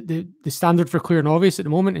the standard for clear and obvious at the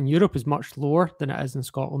moment in Europe is much lower than it is in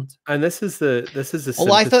Scotland. And this is the.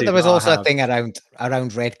 Well, I thought there was also a thing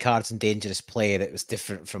around red cards and dangerous play that was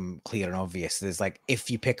different from clear and obvious. There's, like, if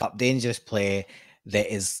you pick up dangerous play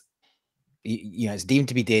that is, you know, it's deemed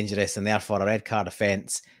to be dangerous and therefore a red card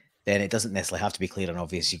offence, then it doesn't necessarily have to be clear and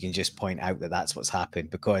obvious. You can just point out that that's what's happened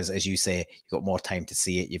because, as you say, you've got more time to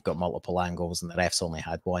see it. You've got multiple angles, and the refs only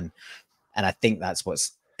had one. And I think that's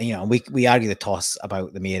what's, you know, we argue the toss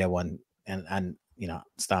about the Maeda one, and you know,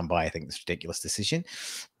 stand by. I think it's a ridiculous decision,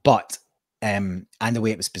 but and the way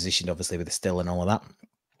it was positioned, obviously with the still and all of that.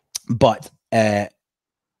 But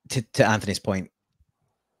to Anthony's point,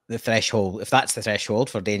 the threshold, if that's the threshold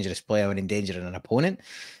for dangerous play and endangering an opponent,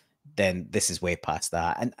 then this is way past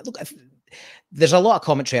that. And look, there's a lot of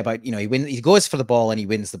commentary about, you know, he goes for the ball and he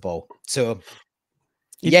wins the ball. So.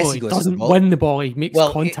 Yes, he doesn't win the ball. He makes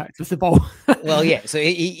contact with the ball. Well, yeah. So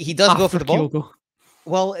he does go for the ball.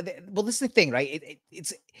 Well, this is the thing, right?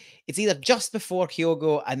 It's either just before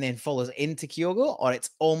Kyogo and then follows into Kyogo, or it's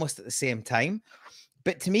almost at the same time.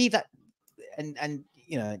 But to me, that and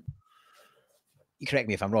you know, you correct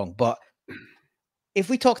me if I'm wrong, but if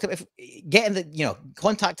we talked about getting the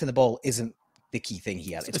contacting the ball isn't the key thing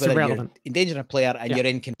here. It's whether irrelevant. You're endangering a player and you're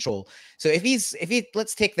in control. So if he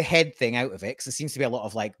let's take the head thing out of it, because there seems to be a lot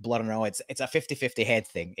of like blurring around. It's a 50-50 head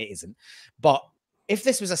thing. It isn't. But if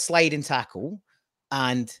this was a sliding tackle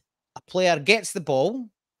and a player gets the ball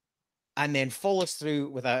and then follows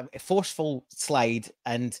through with a forceful slide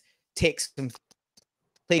and takes him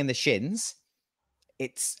playing the shins,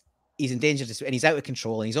 he's endangered and he's out of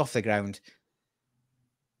control and he's off the ground.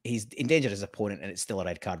 He's endangered his opponent and it's still a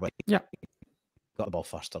red card. Right? Yeah. Got the ball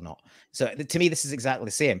first or not. So to me, this is exactly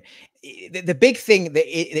the same. The big thing that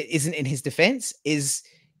isn't in his defense is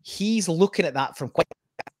he's looking at that from quite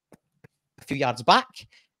a few yards back,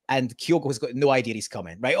 and Kyogo has got no idea he's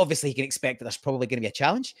coming, right? Obviously, he can expect that there's probably going to be a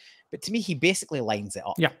challenge, but to me, he basically lines it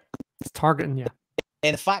up. Yeah, it's targeting, yeah.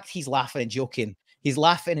 And the fact he's laughing and joking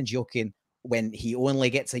when he only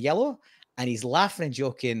gets a yellow, and he's laughing and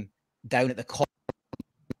joking down at the corner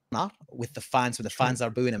with the fans, when the fans are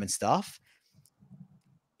booing him and stuff.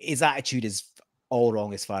 His attitude is all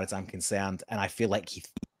wrong as far as I'm concerned, and I feel like he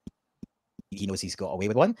knows he's got away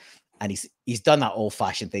with one, and he's done that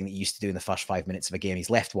old-fashioned thing that he used to do in the first 5 minutes of a game. He's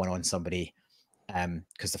left one on somebody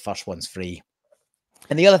because the first one's free.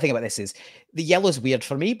 And the other thing about this is the yellow's weird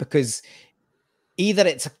for me because either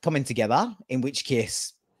it's coming together, in which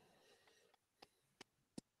case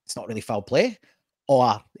it's not really foul play,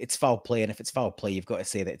 or it's foul play, and if it's foul play, you've got to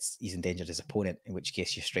say that he's endangered his opponent, in which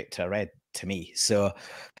case you're straight to a red to me. So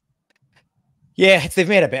yeah, they've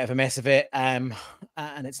made a bit of a mess of it, and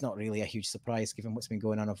it's not really a huge surprise given what's been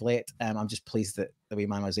going on of late. I'm just pleased that the wee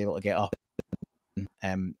man was able to get up.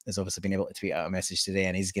 Has obviously been able to tweet out a message today,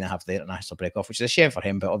 and he's going to have the international break off, which is a shame for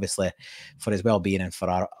him, but obviously for his well-being and for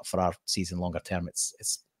our season longer term,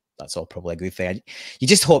 that's all probably a good thing. You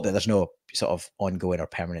just hope that there's no sort of ongoing or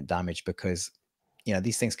permanent damage, because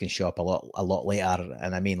these things can show up a lot later,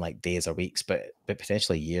 and I mean like days or weeks, but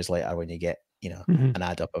potentially years later when you get an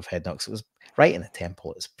add up of head knocks. It was right in the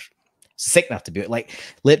temple. It was sickening to be like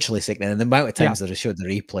literally sickening, and the amount of times that I showed the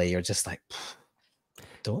replay, you're just like,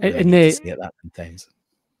 don't really see it that many times.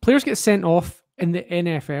 Players get sent off in the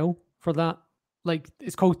NFL for that. Like,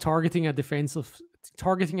 it's called targeting a defenseless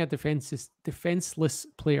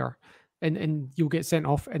player, and you'll get sent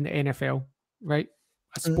off in the NFL, right?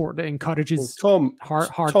 A sport that encourages hard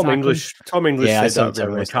Tom tackling. English said that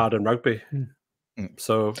about a card in rugby.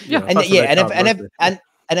 So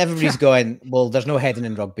and everybody's going, well, there's no heading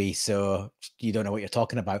in rugby, so you don't know what you're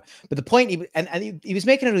talking about. But the point, he was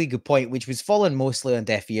making a really good point, which was falling mostly on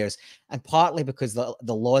deaf ears, and partly because the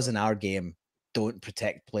laws in our game don't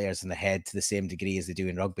protect players in the head to the same degree as they do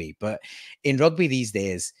in rugby. But in rugby these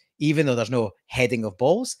days, even though there's no heading of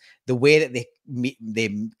balls, the way that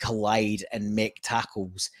they collide and make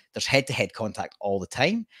tackles, there's head-to-head contact all the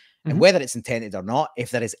time. And whether it's intended or not,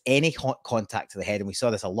 if there is any contact to the head, and we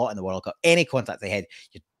saw this a lot in the World Cup, any contact to the head,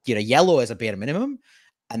 you're a yellow as a bare minimum.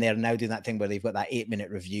 And they're now doing that thing where they've got that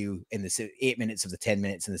 8-minute review in the 8 minutes of the 10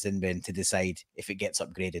 minutes in the sin bin to decide if it gets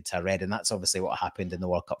upgraded to a red. And that's obviously what happened in the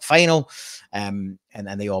World Cup final. And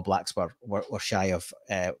the All Blacks were shy of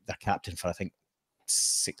their captain for, I think,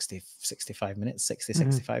 65 minutes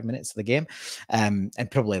of the game, and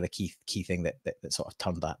probably the key thing that sort of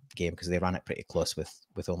turned that game, because they ran it pretty close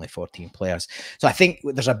with only 14 players. So I think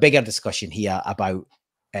there's a bigger discussion here about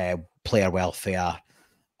player welfare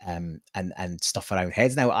and stuff around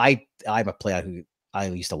heads. Now I'm a player who I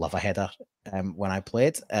used to love a header when I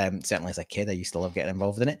played. Certainly as a kid, I used to love getting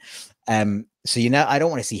involved in it. So I don't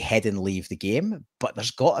want to see heading leave the game, but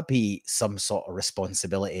there's got to be some sort of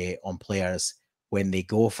responsibility on players when they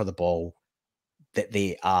go for the ball, that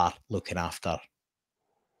they are looking after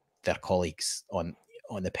their colleagues on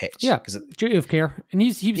the pitch. Yeah, because duty of care, and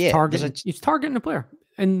he's targeting the player,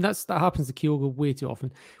 and that happens to Kyogo way too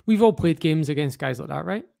often. We've all played games against guys like that,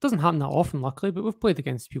 right? It doesn't happen that often, luckily, but we've played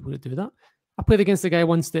against people that do that. I played against a guy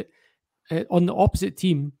once that on the opposite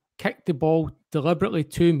team kicked the ball deliberately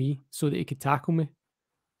to me so that he could tackle me.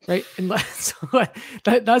 Right, and that's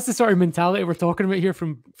the sort of mentality we're talking about here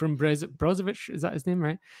from Brozovic. Is that his name,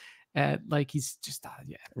 right? Like, he's just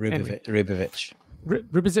Rubic,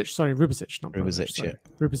 not Rubic,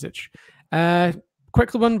 Rubic.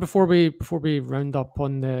 Quickly one before we round up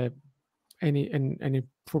on the any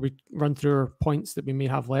before we run through our points that we may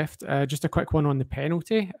have left. Just a quick one on the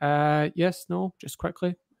penalty. Yes, no, just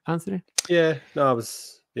quickly, Anthony. I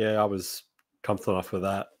was comfortable enough with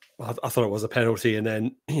that. I thought it was a penalty, and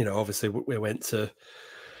then obviously we went to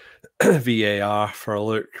VAR for a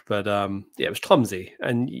look, but yeah, it was clumsy,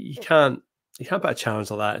 and you can't put a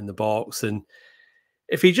challenge like that in the box. And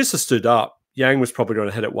if he just stood up, Yang was probably going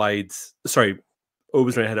to hit it wide. Sorry, O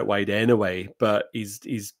was going to hit it wide anyway, but he's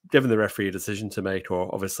given the referee a decision to make,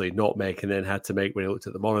 or obviously not make, and then had to make when he looked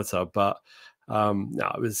at the monitor. But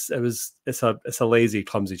no, it's a lazy,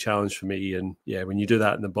 clumsy challenge for me. And yeah, when you do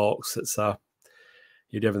that in the box,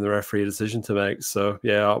 you're giving the referee a decision to make. So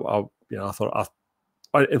yeah, I thought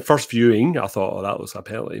in first viewing, I thought, oh, that looks like a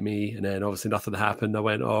penalty to me, and then obviously nothing happened. I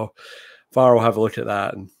went, oh, VAR will have a look at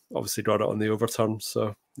that, and obviously got it on the overturn.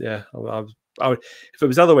 So yeah, I would, if it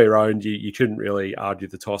was the other way around, you couldn't really argue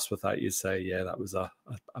the toss with that. You'd say, yeah, that was a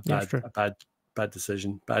bad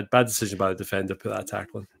decision, bad decision by the defender to put that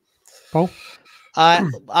tackle in. Paul,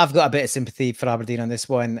 I've got a bit of sympathy for Aberdeen on this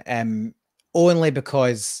one, only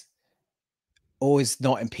because always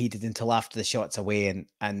not impeded until after the shot's away,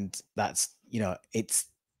 and that's it's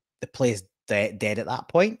the play's dead at that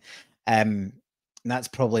point. And that's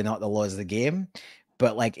probably not the laws of the game.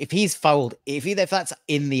 But like, if he's fouled, if that's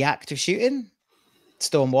in the act of shooting,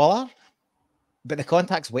 Stonewaller, but the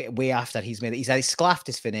contact's way after he's made it. He's sclaffed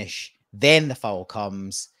his finish, then the foul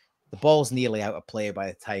comes. The ball's nearly out of play by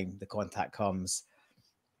the time the contact comes.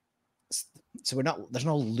 So we're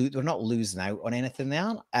not losing out on anything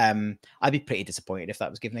there. I'd be pretty disappointed if that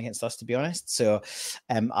was given against us, to be honest. So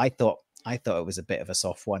I thought it was a bit of a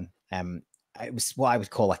soft one. It was what I would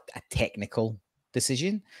call a technical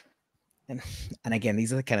decision. And again,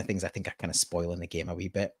 these are the kind of things I think are kind of spoiling the game a wee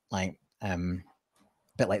bit. Like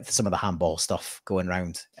like some of the handball stuff going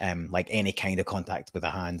around. Like any kind of contact with a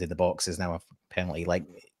hand in the box is now a penalty. Like,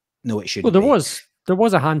 no, it shouldn't. Well, there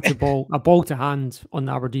was a hand to ball, a ball to hand on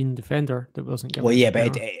the Aberdeen defender that wasn't given. Well, yeah,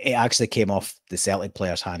 but it actually came off the Celtic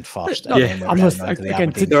player's hand first. No, and I'm not saying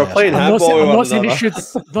it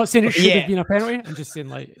should have been a penalty. I'm just saying,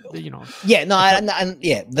 like, Yeah, no, and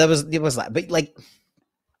yeah, there was that, but like,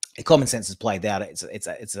 common sense is applied there. It's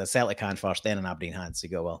a Celtic hand first, then an Aberdeen hand. So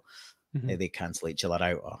you go, well, they cancel each other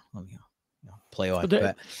out, or play on.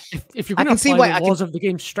 But if you're going to apply the laws of the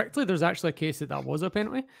game strictly, there's actually a case that was a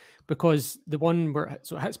penalty, because the one where it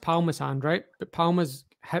hits Palma's hand, right? But Palma's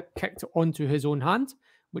kicked onto his own hand,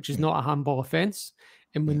 which is not a handball offence.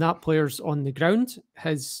 And when that player's on the ground,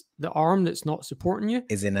 the arm that's not supporting you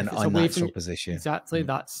is in an unnatural position. Exactly.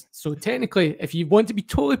 That's so technically, if you want to be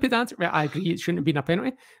totally pedantic, right, I agree, it shouldn't have been a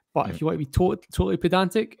penalty. But if you want to be totally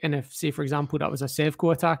pedantic, and if, say, for example, that was a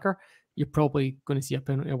Sevco attacker, you're probably going to see a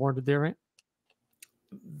penalty awarded there, right?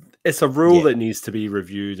 It's a rule that needs to be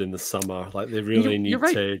reviewed in the summer. Like, they really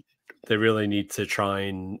need to try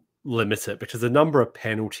and limit it, because the number of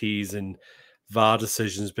penalties and VAR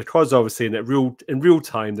decisions, because obviously in real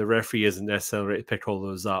time the referee isn't necessarily ready to pick all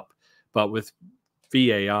those up, but with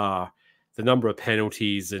VAR, the number of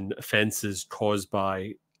penalties and offences caused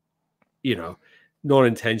by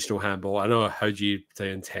non-intentional handball, I know how do you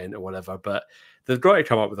say intent or whatever, but they've got to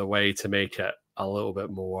come up with a way to make it a little bit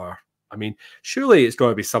more. I mean, surely it's got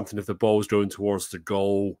to be something if the ball's going towards the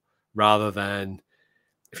goal, rather than,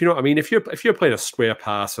 if you know what I mean, if you're playing a square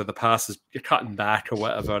pass, or the pass is, you're cutting back or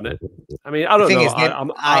whatever. And I don't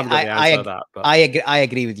know. I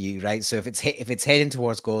agree with you, right? So if it's heading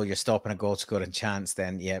towards goal, you're stopping a goal scoring chance,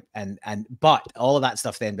 then yeah, but all of that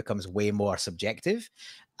stuff then becomes way more subjective.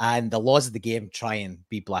 And the laws of the game try and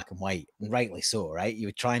be black and white, and rightly so, right?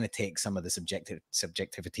 You're trying to take some of the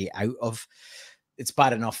subjectivity out of. It's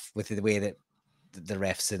bad enough with the way that the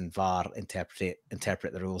refs and VAR interpret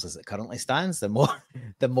the rules as it currently stands. The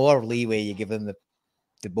more leeway you give them,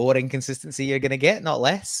 the more inconsistency you're going to get, not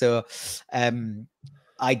less. So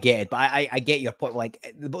I get it, but I get your point.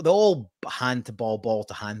 Like, the whole hand to ball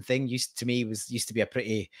to hand thing used to be a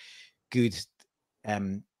pretty good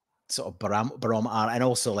sort of barometer, and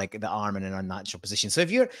also like the arm in an unnatural position. So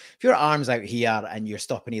if your arm's out here and you're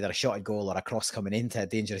stopping either a shot at goal or a cross coming into a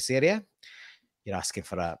dangerous area, you're asking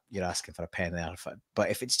for a pen there. But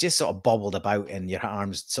if it's just sort of bobbled about and your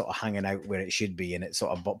arm's sort of hanging out where it should be, and it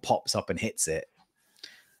sort of pops up and hits it,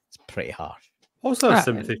 it's pretty harsh. Also have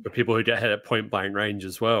sympathy for people who get hit at point blank range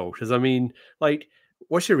as well. Because I mean, like,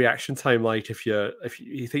 what's your reaction time like if you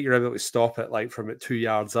think you're able to stop it, like, from 2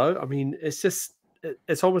 yards out? I mean,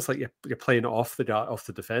 it's almost like you're playing off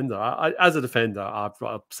the defender. As a defender, I've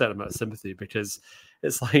got a certain amount of sympathy, because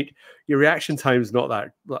it's like your reaction time is not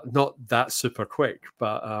that super quick.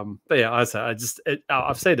 But yeah, I've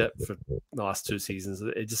said it for the last 2 seasons.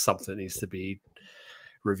 It's just something that needs to be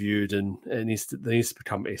reviewed, and there needs to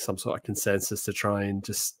come to some sort of consensus to try and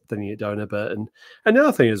just thinning it down a bit. And the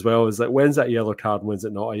other thing as well is that when's that yellow card and when's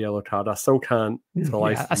it not a yellow card? I still can't for the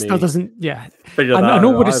life of me. Still doesn't. Yeah, figure that I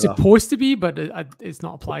know out what it's either. supposed to be, but it's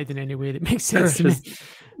not applied in any way that makes sense to me.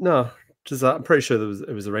 No. Just I'm pretty sure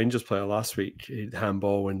it was a Rangers player last week, he had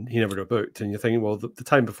handball, and he never got booked. And you're thinking, well, the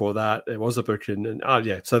time before that, it was a booking. And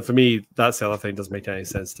yeah, so for me, that's the other thing, doesn't make any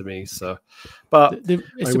sense to me. So, but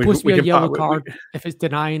it's supposed to be a yellow card if it's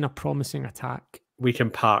denying a promising attack. We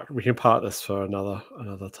can park this for another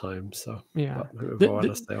time. So yeah,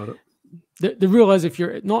 the rule is if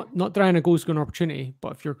you're not denying a goal scoring opportunity,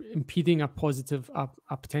 but if you're impeding a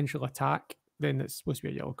potential attack, then it's supposed to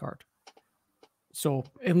be a yellow card. So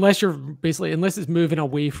unless it's moving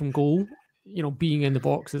away from goal, being in the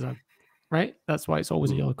box is right. That's why it's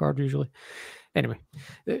always a yellow card usually. Anyway,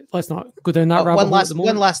 let's not go down that rabbit hole.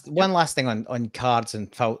 One last thing on cards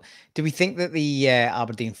and foul. Do we think that the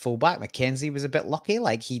Aberdeen fullback McKenzie was a bit lucky?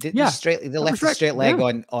 Like he did left a straight leg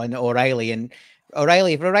on O'Reilly, and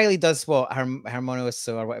if O'Reilly does what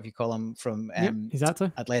Hermonos or whatever you call him from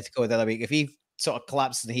Atletico the other week, if he sort of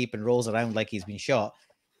collapses in the heap and rolls around like he's been shot,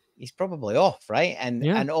 he's probably off, right?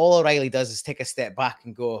 And all O'Reilly does is take a step back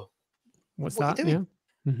and go, "What's that?" Are you doing?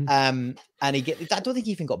 Yeah. Mm-hmm. And I don't think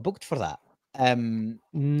he even got booked for that. Don't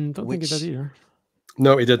think he did either.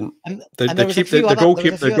 No, he didn't. The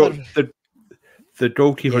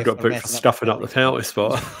goalkeeper got booked for scuffing up the penalty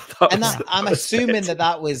spot. I'm assuming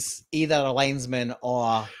that was either a linesman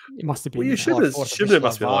or it must have been. Well, you should have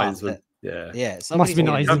been a linesman. Yeah, it must have been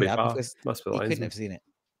a linesman. Must be a linesman. Couldn't have seen it.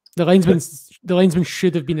 The linesman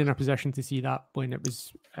should have been in a position to see that when it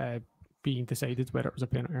was being decided whether it was a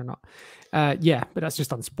penalty or not. But that's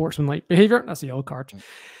just unsportsmanlike behaviour. That's a yellow card.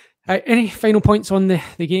 Any final points on the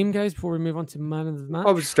game, guys, before we move on to man of the match?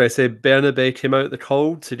 I was just going to say Bernabe came out the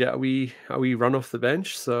cold to get a wee run off the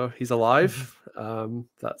bench, so he's alive.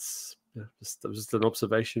 That's just an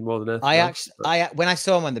observation more than anything. When I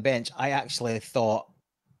saw him on the bench, I actually thought,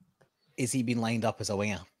 is he been lined up as a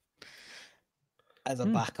winger? As a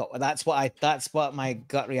backup? That's what my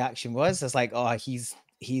gut reaction was. It's like, oh, he's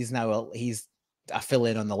a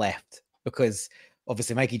fill-in on the left, because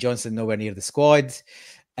obviously Mikey Johnson nowhere near the squad.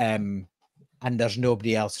 And there's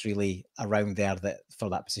nobody else really around there for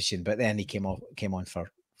that position. But then he came on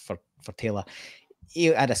for Taylor. He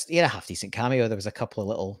had a half decent cameo. There was a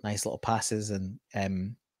couple of nice little passes and a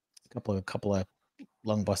couple of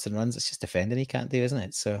long busting runs. It's just defending he can't do, isn't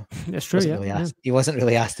it? So that's true. He wasn't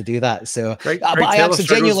really asked to do that. So Greg Taylor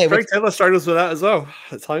struggles with that as well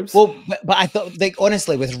at times. Well, but I thought, like,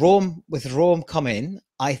 honestly, with Rome coming,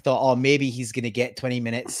 I thought, oh, maybe he's going to get 20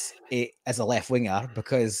 minutes as a left winger,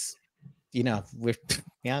 because we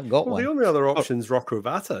haven't got one. The only other option is Rocco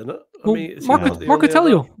Vata, isn't it? I mean, Marco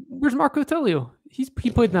Tellio. Where's Marco Tellio? He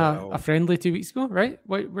played in a friendly 2 weeks ago, right?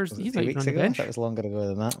 He's not even on the bench. That was longer ago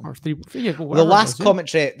than that. Or 3. Yeah, the last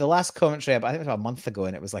commentary, I think it was about a month ago,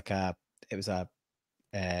 and it was a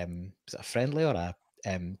friendly or a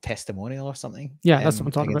testimonial or something. Yeah, that's what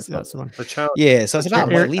I'm talking about. That's the one. Yeah, so it's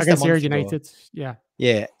about at least a month United. Ago.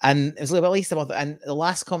 Yeah, and it was about at least a month. And the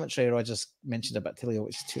last commentary Rogers mentioned about Tillio,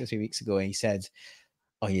 which was 2 or 3 weeks ago, and he said,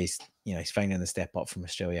 "Oh, he's finding the step up from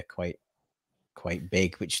Australia quite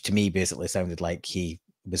big," which to me basically sounded like he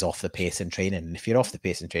was off the pace in training. And if you're off the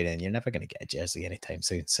pace in training, you're never going to get a jersey anytime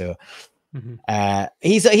soon. So there's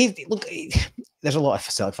a lot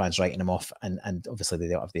of Celtic fans writing him off, and obviously they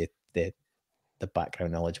don't have the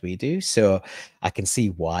background knowledge we do, so I can see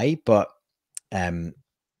why. But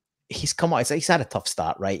he's come out. He's had a tough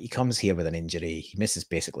start, right? He comes here with an injury. He misses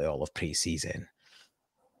basically all of pre-season.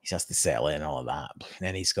 He has to settle in and all of that. And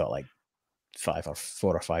then he's got like 4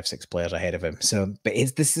 or 5, 6 players ahead of him. So, but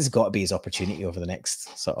this has got to be his opportunity over the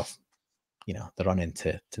next sort of, the run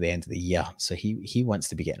into the end of the year. So he wants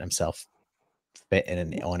to be getting himself fit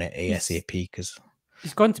and on it ASAP, because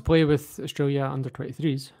he's gone to play with Australia under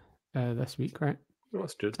 23s this week, right? Oh,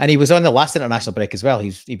 that's good. And he was on the last international break as well.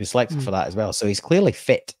 He was selected for that as well. So he's clearly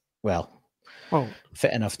fit. Well,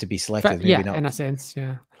 fit enough to be selected. Maybe not in a sense.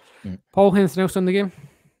 Yeah. Paul, anything else on the game?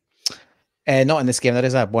 Not in this game. There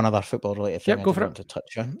is one other football related thing go for it. To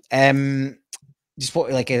touch on. Just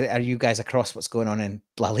what, like, are you guys across what's going on in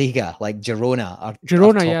La Liga? Like Girona,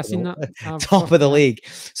 yeah, seen that top of the league.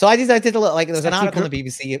 So I did a little, like, there's an article on the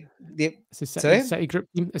BBC. It's a City group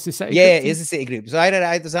team. It's a City. Yeah, group it is a City group. So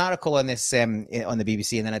there's an article on this on the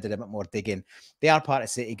BBC, and then I did a bit more digging. They are part of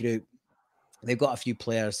City group. They've got a few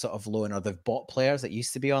players sort of loan, or they've bought players that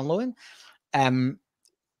used to be on loan.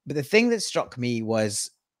 But the thing that struck me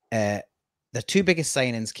was their 2 biggest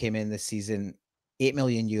signings came in this season. €8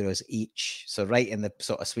 million each. So right in the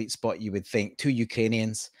sort of sweet spot, you would think. 2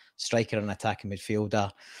 Ukrainians, striker and attacking midfielder.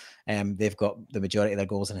 They've got the majority of their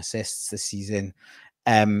goals and assists this season.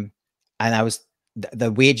 And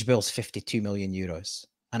the wage bill's €52 million.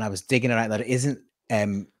 And I was digging around. There isn't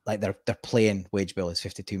like their playing wage bill is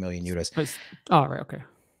 €52 million. Oh, right, okay.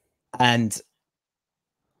 And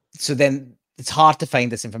so then it's hard to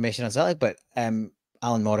find this information on Celtic, but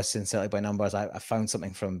Alan Morrison, Celtic by Numbers, I found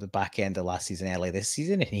something from the back end of last season, early this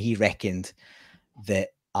season, and he reckoned that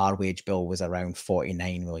our wage bill was around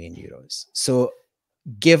 €49 million. So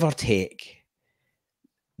give or take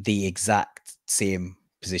the exact same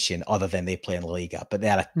position, other than they play in La Liga, but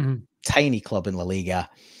they're a tiny club in La Liga.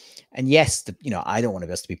 And yes, I don't want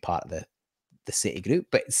us to be part of the City group,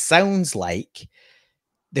 but it sounds like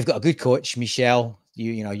they've got a good coach, Michel.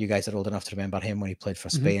 You guys are old enough to remember him when he played for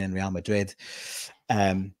Spain and Real Madrid.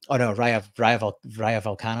 Raya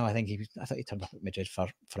Vallecano. I thought he turned up at Madrid for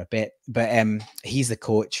a bit, but he's the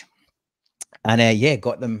coach, and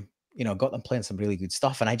got them playing some really good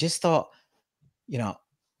stuff. And I just thought,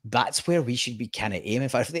 that's where we should be kind of aiming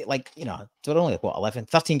for. They're only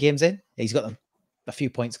 13 games in. He's got them a few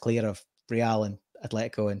points clear of Real and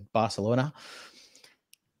Atletico and Barcelona.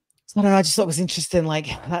 So I don't know, I just thought it was interesting.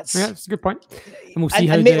 That's a good point. And we'll see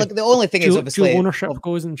how the only thing is obviously ownership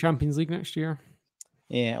goes in the Champions League next year.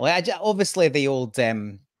 Yeah, obviously the old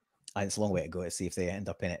it's a long way to go to see if they end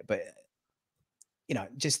up in it, but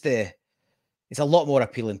it's a lot more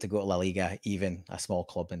appealing to go to La Liga, even a small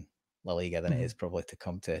club in La Liga, than it is probably to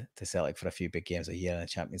come to Celtic for a few big games a year in the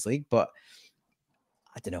Champions League. But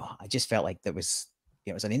I don't know, I just felt like it was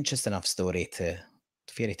an interesting enough story to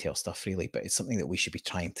fairy tale stuff, really, but it's something that we should be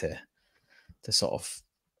trying to sort of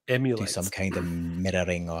emulate, do some kind of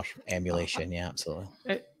mirroring or emulation. Yeah, absolutely.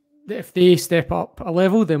 If they step up a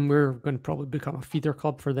level, then we're going to probably become a feeder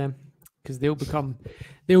club for them, because they'll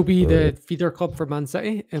be the feeder club for Man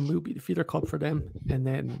City, and we'll be the feeder club for them. And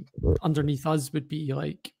then underneath us would be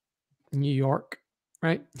like New York,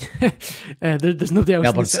 right? There's nobody else.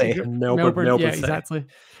 Melbourne City. Melbourne, yeah, exactly.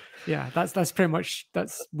 Yeah, that's pretty much,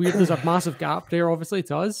 that's weird. There's a massive gap there, obviously,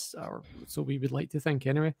 to us, or so we would like to think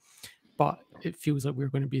anyway. But it feels like we're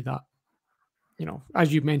going to be that,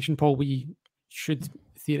 as you mentioned, Paul, we should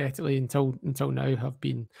theoretically until now have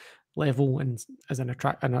been level and as an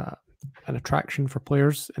attraction for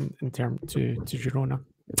players in terms to Girona.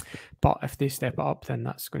 But if they step up, then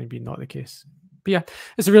that's going to be not the case. But yeah,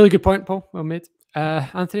 it's a really good point, Paul. Well made.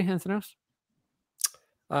 Anthony, anything else?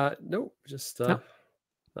 No, just no.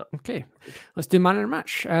 Okay, let's do man of the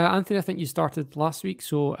match. Anthony, I think you started last week,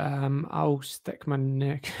 so I'll stick my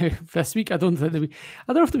neck this week. I don't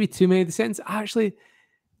have to be too many. The sense, actually,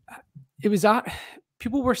 it was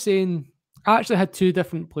people were saying I actually had 2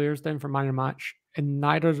 different players down for man of the match, and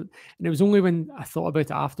it was only when I thought about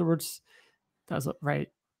it afterwards that I was like, right,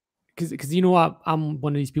 because I'm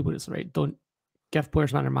one of these people that's right, don't give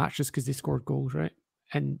players man of the match just because they scored goals, right?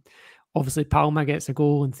 And obviously Palma gets a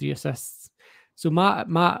goal and 3 assists. So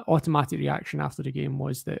my automatic reaction after the game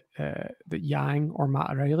was that Yang or Matt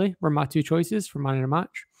O'Reilly were my 2 choices for man of the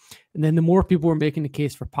match. And then the more people were making the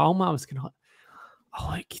case for Palma, I was kind of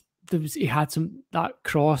like, he had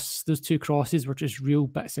those 2 crosses were just real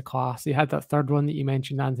bits of class. He had that third one that you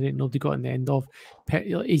mentioned, Anthony, that nobody got in the end of.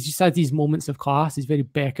 He just had these moments of class. He's very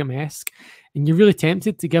Beckham-esque. And you're really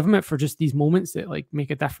tempted to give him it for just these moments that make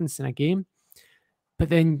a difference in a game. But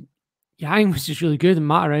then Yang was just really good, and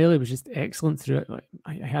Matt O'Reilly was just excellent through it.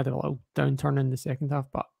 I had a little downturn in the second half,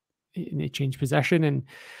 but he changed position, and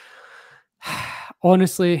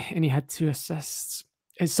honestly, and he had 2 assists.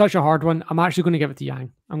 It's such a hard one. I'm actually going to give it to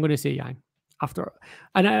Yang. I'm going to say Yang after,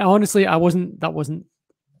 and honestly, that wasn't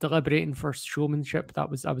deliberating for showmanship. I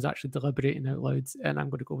was actually deliberating out loud, and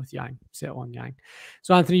I'm going to go with Yang. Settle on Yang.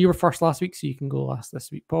 So Anthony, you were first last week, so you can go last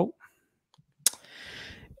this week, Paul.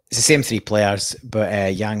 It's the same 3 players,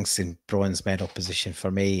 but Yang's in bronze medal position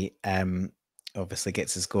for me. Obviously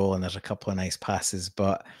gets his goal, and there's a couple of nice passes,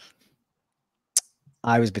 but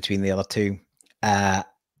I was between the other 2.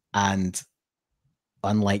 And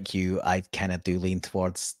unlike you, I kind of do lean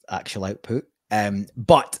towards actual output.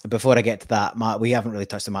 But before I get to that, we haven't really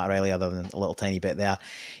touched on Matt O'Reilly other than a little tiny bit there.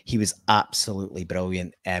 He was absolutely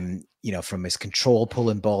brilliant. From his control,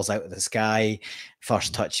 pulling balls out of the sky,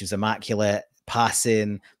 first touch, he was immaculate.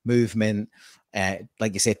 Passing, movement,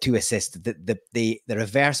 like you said, 2 assists. The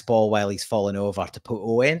reverse ball while he's falling over to put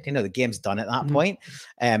O in. The game's done at that point.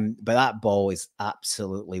 But that ball is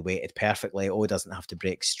absolutely weighted perfectly. O doesn't have to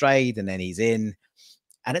break stride, and then he's in.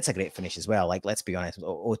 And it's a great finish as well. Let's be honest,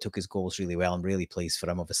 O took his goals really well. I'm really pleased for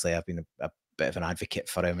him. Obviously, I've been a bit of an advocate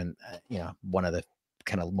for him, and one of the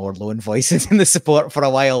kind of more lone voices in the support for a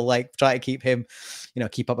while, like try to keep him,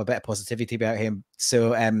 keep up a bit of positivity about him.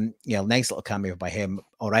 So, nice little cameo by him.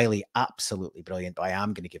 O'Reilly, absolutely brilliant, but I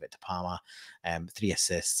am going to give it to Palmer. 3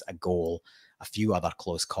 assists, a goal, a few other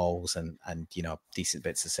close calls, and decent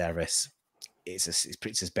bits of service. It's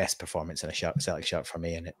his best performance in a Celtic shirt for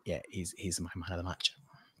me, and he's my man of the match.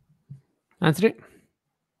 Anthony?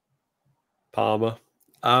 Palmer.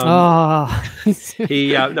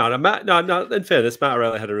 He Matt. No. In fairness, Matt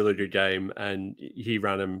O'Reilly had a really good game, and he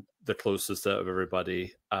ran him the closest out of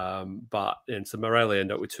everybody. So O'Reilly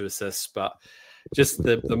ended up with 2 assists, but just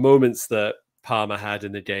the moments that Palmer had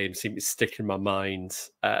in the game seemed to stick in my mind.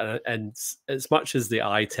 And as much as the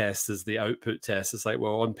eye test is the output test, it's like,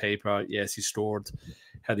 well, on paper, yes, he scored,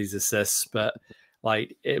 had these assists, but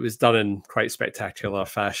like it was done in quite spectacular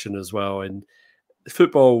fashion as well. And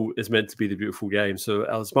football is meant to be the beautiful game. So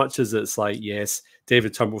as much as it's like, yes,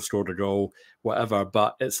 David Turnbull scored a goal, whatever,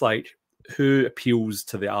 but it's like who appeals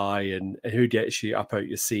to the eye and who gets you up out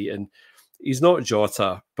your seat. And he's not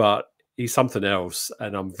Jota, but he's something else.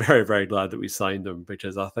 And I'm very, very glad that we signed him,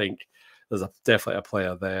 because I think there's definitely a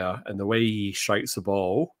player there. And the way he strikes the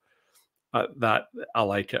ball, that I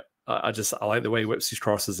like it. I like the way he whips his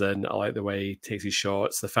crosses in. I like the way he takes his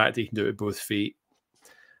shots. The fact that he can do it with both feet.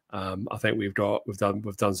 I think we've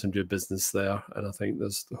done some good business there, and I think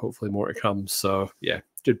there's hopefully more to come. So yeah,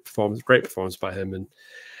 good performance, great performance by him, and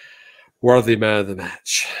worthy man of the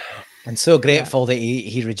match. And so grateful that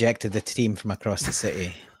he rejected the team from across the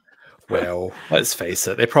city. Well, let's face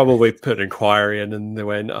it, they probably put an inquiry in and they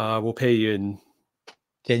went, we'll pay you in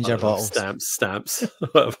ginger bottles, stamps,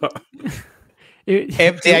 whatever.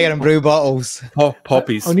 Empty iron brew bottles,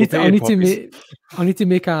 poppies. I need to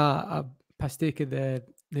make a mistake of the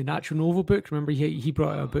Natural Novel book. Remember, he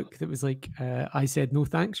brought out a book that was like, I said no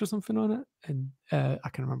thanks or something on it, and I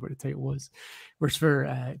can't remember what the title was. Whereas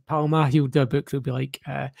for Palma, he'll do a book that'll be like,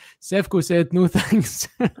 Sevco said no thanks.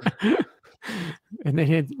 And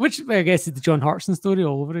then which I guess is the John Hartson story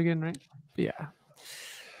all over again, right? But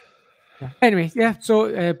yeah. Anyway, yeah.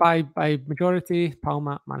 So by majority,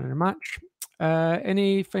 Palma man of the match.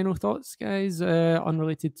 Any final thoughts, guys,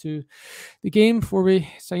 unrelated to the game before we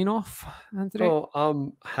sign off, Anthony? Oh,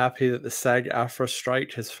 I'm happy that the SAG-AFTRA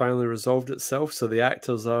strike has finally resolved itself. So the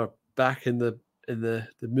actors are back in the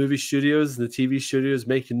movie studios and the TV studios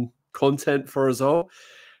making content for us all.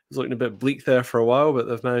 It was looking a bit bleak there for a while, but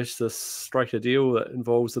they've managed to strike a deal that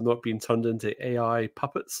involves them not being turned into AI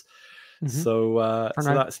puppets. Mm-hmm. So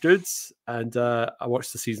that's good. And I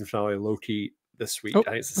watched the season finale of Loki this week. I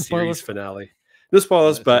think it's the series finale. No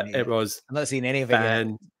spoilers, but it was I'm not seeing any of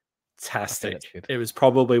it fantastic. It was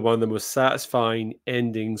probably one of the most satisfying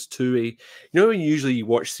endings to a, when usually you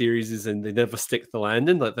watch series and they never stick the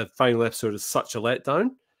landing, like the final episode is such a letdown.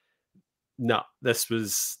 No, this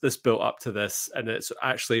built up to this, and it's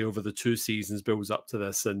actually over the 2 seasons builds up to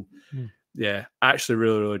this, and actually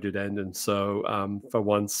really, really good ending. So for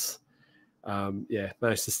once,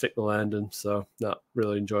 managed to stick the landing, so not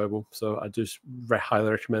really enjoyable. So I just highly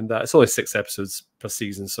recommend that. It's only 6 episodes per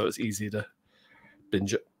season, so it's easy to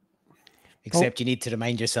binge it. Except you need to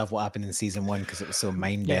remind yourself what happened in season 1 because it was so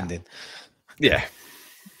mind-bending. Yeah.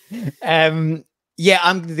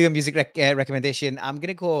 I'm going to do a music recommendation. I'm going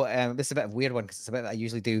to go, this is a bit of a weird one because it's a bit that I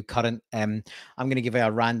usually do current. I'm going to give you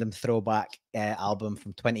a random throwback album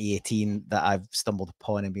from 2018 that I've stumbled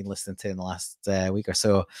upon and been listening to in the last week or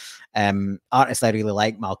so. Artist I really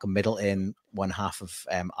like, Malcolm Middleton, one half of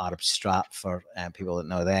Arab Strap for people that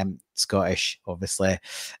know them, Scottish, obviously.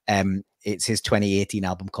 It's his 2018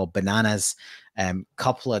 album called Bananas.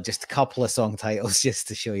 Couple of song titles just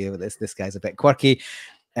to show you this guy's a bit quirky.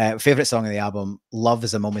 Favorite song of the album, Love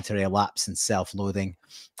is a Momentary Lapse in Self-Loathing,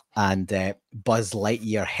 and Buzz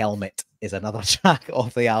Lightyear Helmet is another track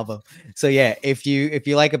off the album. So yeah, if you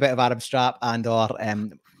like a bit of Arab Strap and or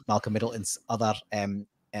Malcolm Middleton's other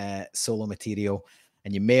solo material,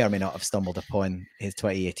 and you may or may not have stumbled upon his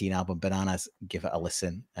 2018 album Bananas, give it a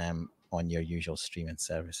listen on your usual streaming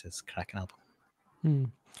services. Cracking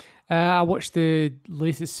album. I watched the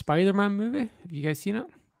latest Spider-Man movie. Have you guys seen it?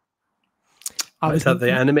 Is that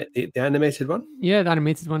the animated one? Yeah, the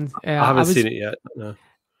animated one. I haven't seen it yet. No.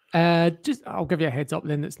 I'll give you a heads up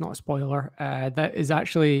then. It's not a spoiler. That is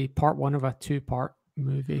actually part 1 of a 2-part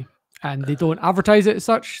movie, and they don't advertise it as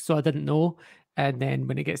such, so I didn't know. And then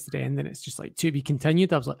when it gets to the end, then it's just like to be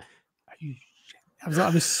continued. I was like, "Are you?" I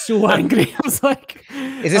was so angry. I was like,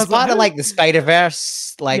 "Is this part of like the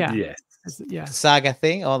Spider-Verse, yeah, saga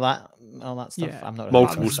thing, all that stuff?" Yeah. I'm not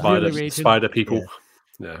multiple spider people." Yeah.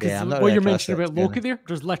 Yeah. Because I'm not what really you're across mentioning that, about to be Loki honest. there,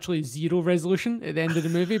 there's literally zero resolution at the end of the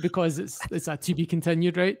movie because it's a to be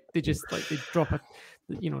continued, right? They just like they drop a,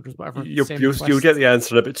 just whatever You'll semi-twist. get the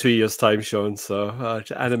answer in about 2 years' time, Sean. So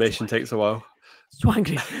animation takes a while. So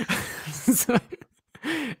angry. So,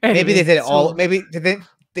 Maybe they anyway, did it all. so- Maybe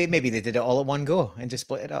maybe they did it all at one go and just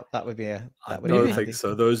split it up. That would be a. I That would don't be think handy.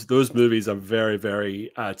 so. Those movies are very,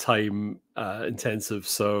 very time intensive.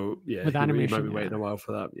 So yeah, With you might animation, be waiting yeah. a while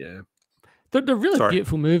for that. Yeah. They're really Sorry.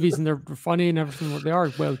 beautiful movies and they're funny and everything. They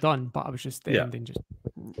are well done, but I was just the Yeah. ending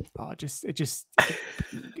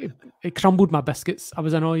it crumbled my biscuits. I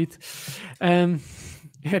was annoyed.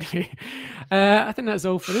 Anyway, I think that's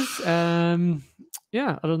all for us.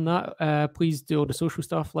 Yeah, other than that, please do all the social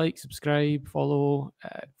stuff, like, subscribe, follow.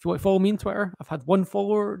 If you want to follow me on Twitter, I've had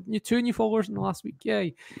 2 new followers in the last week.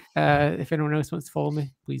 Yay. If anyone else wants to follow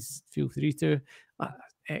me, please feel free to.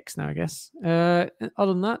 X now, I guess.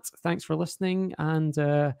 Other than that, thanks for listening, and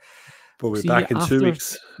We'll be see back you in after, 2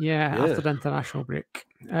 weeks. Yeah, after the international break.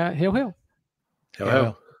 Hail, hail. Hail,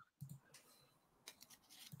 hail.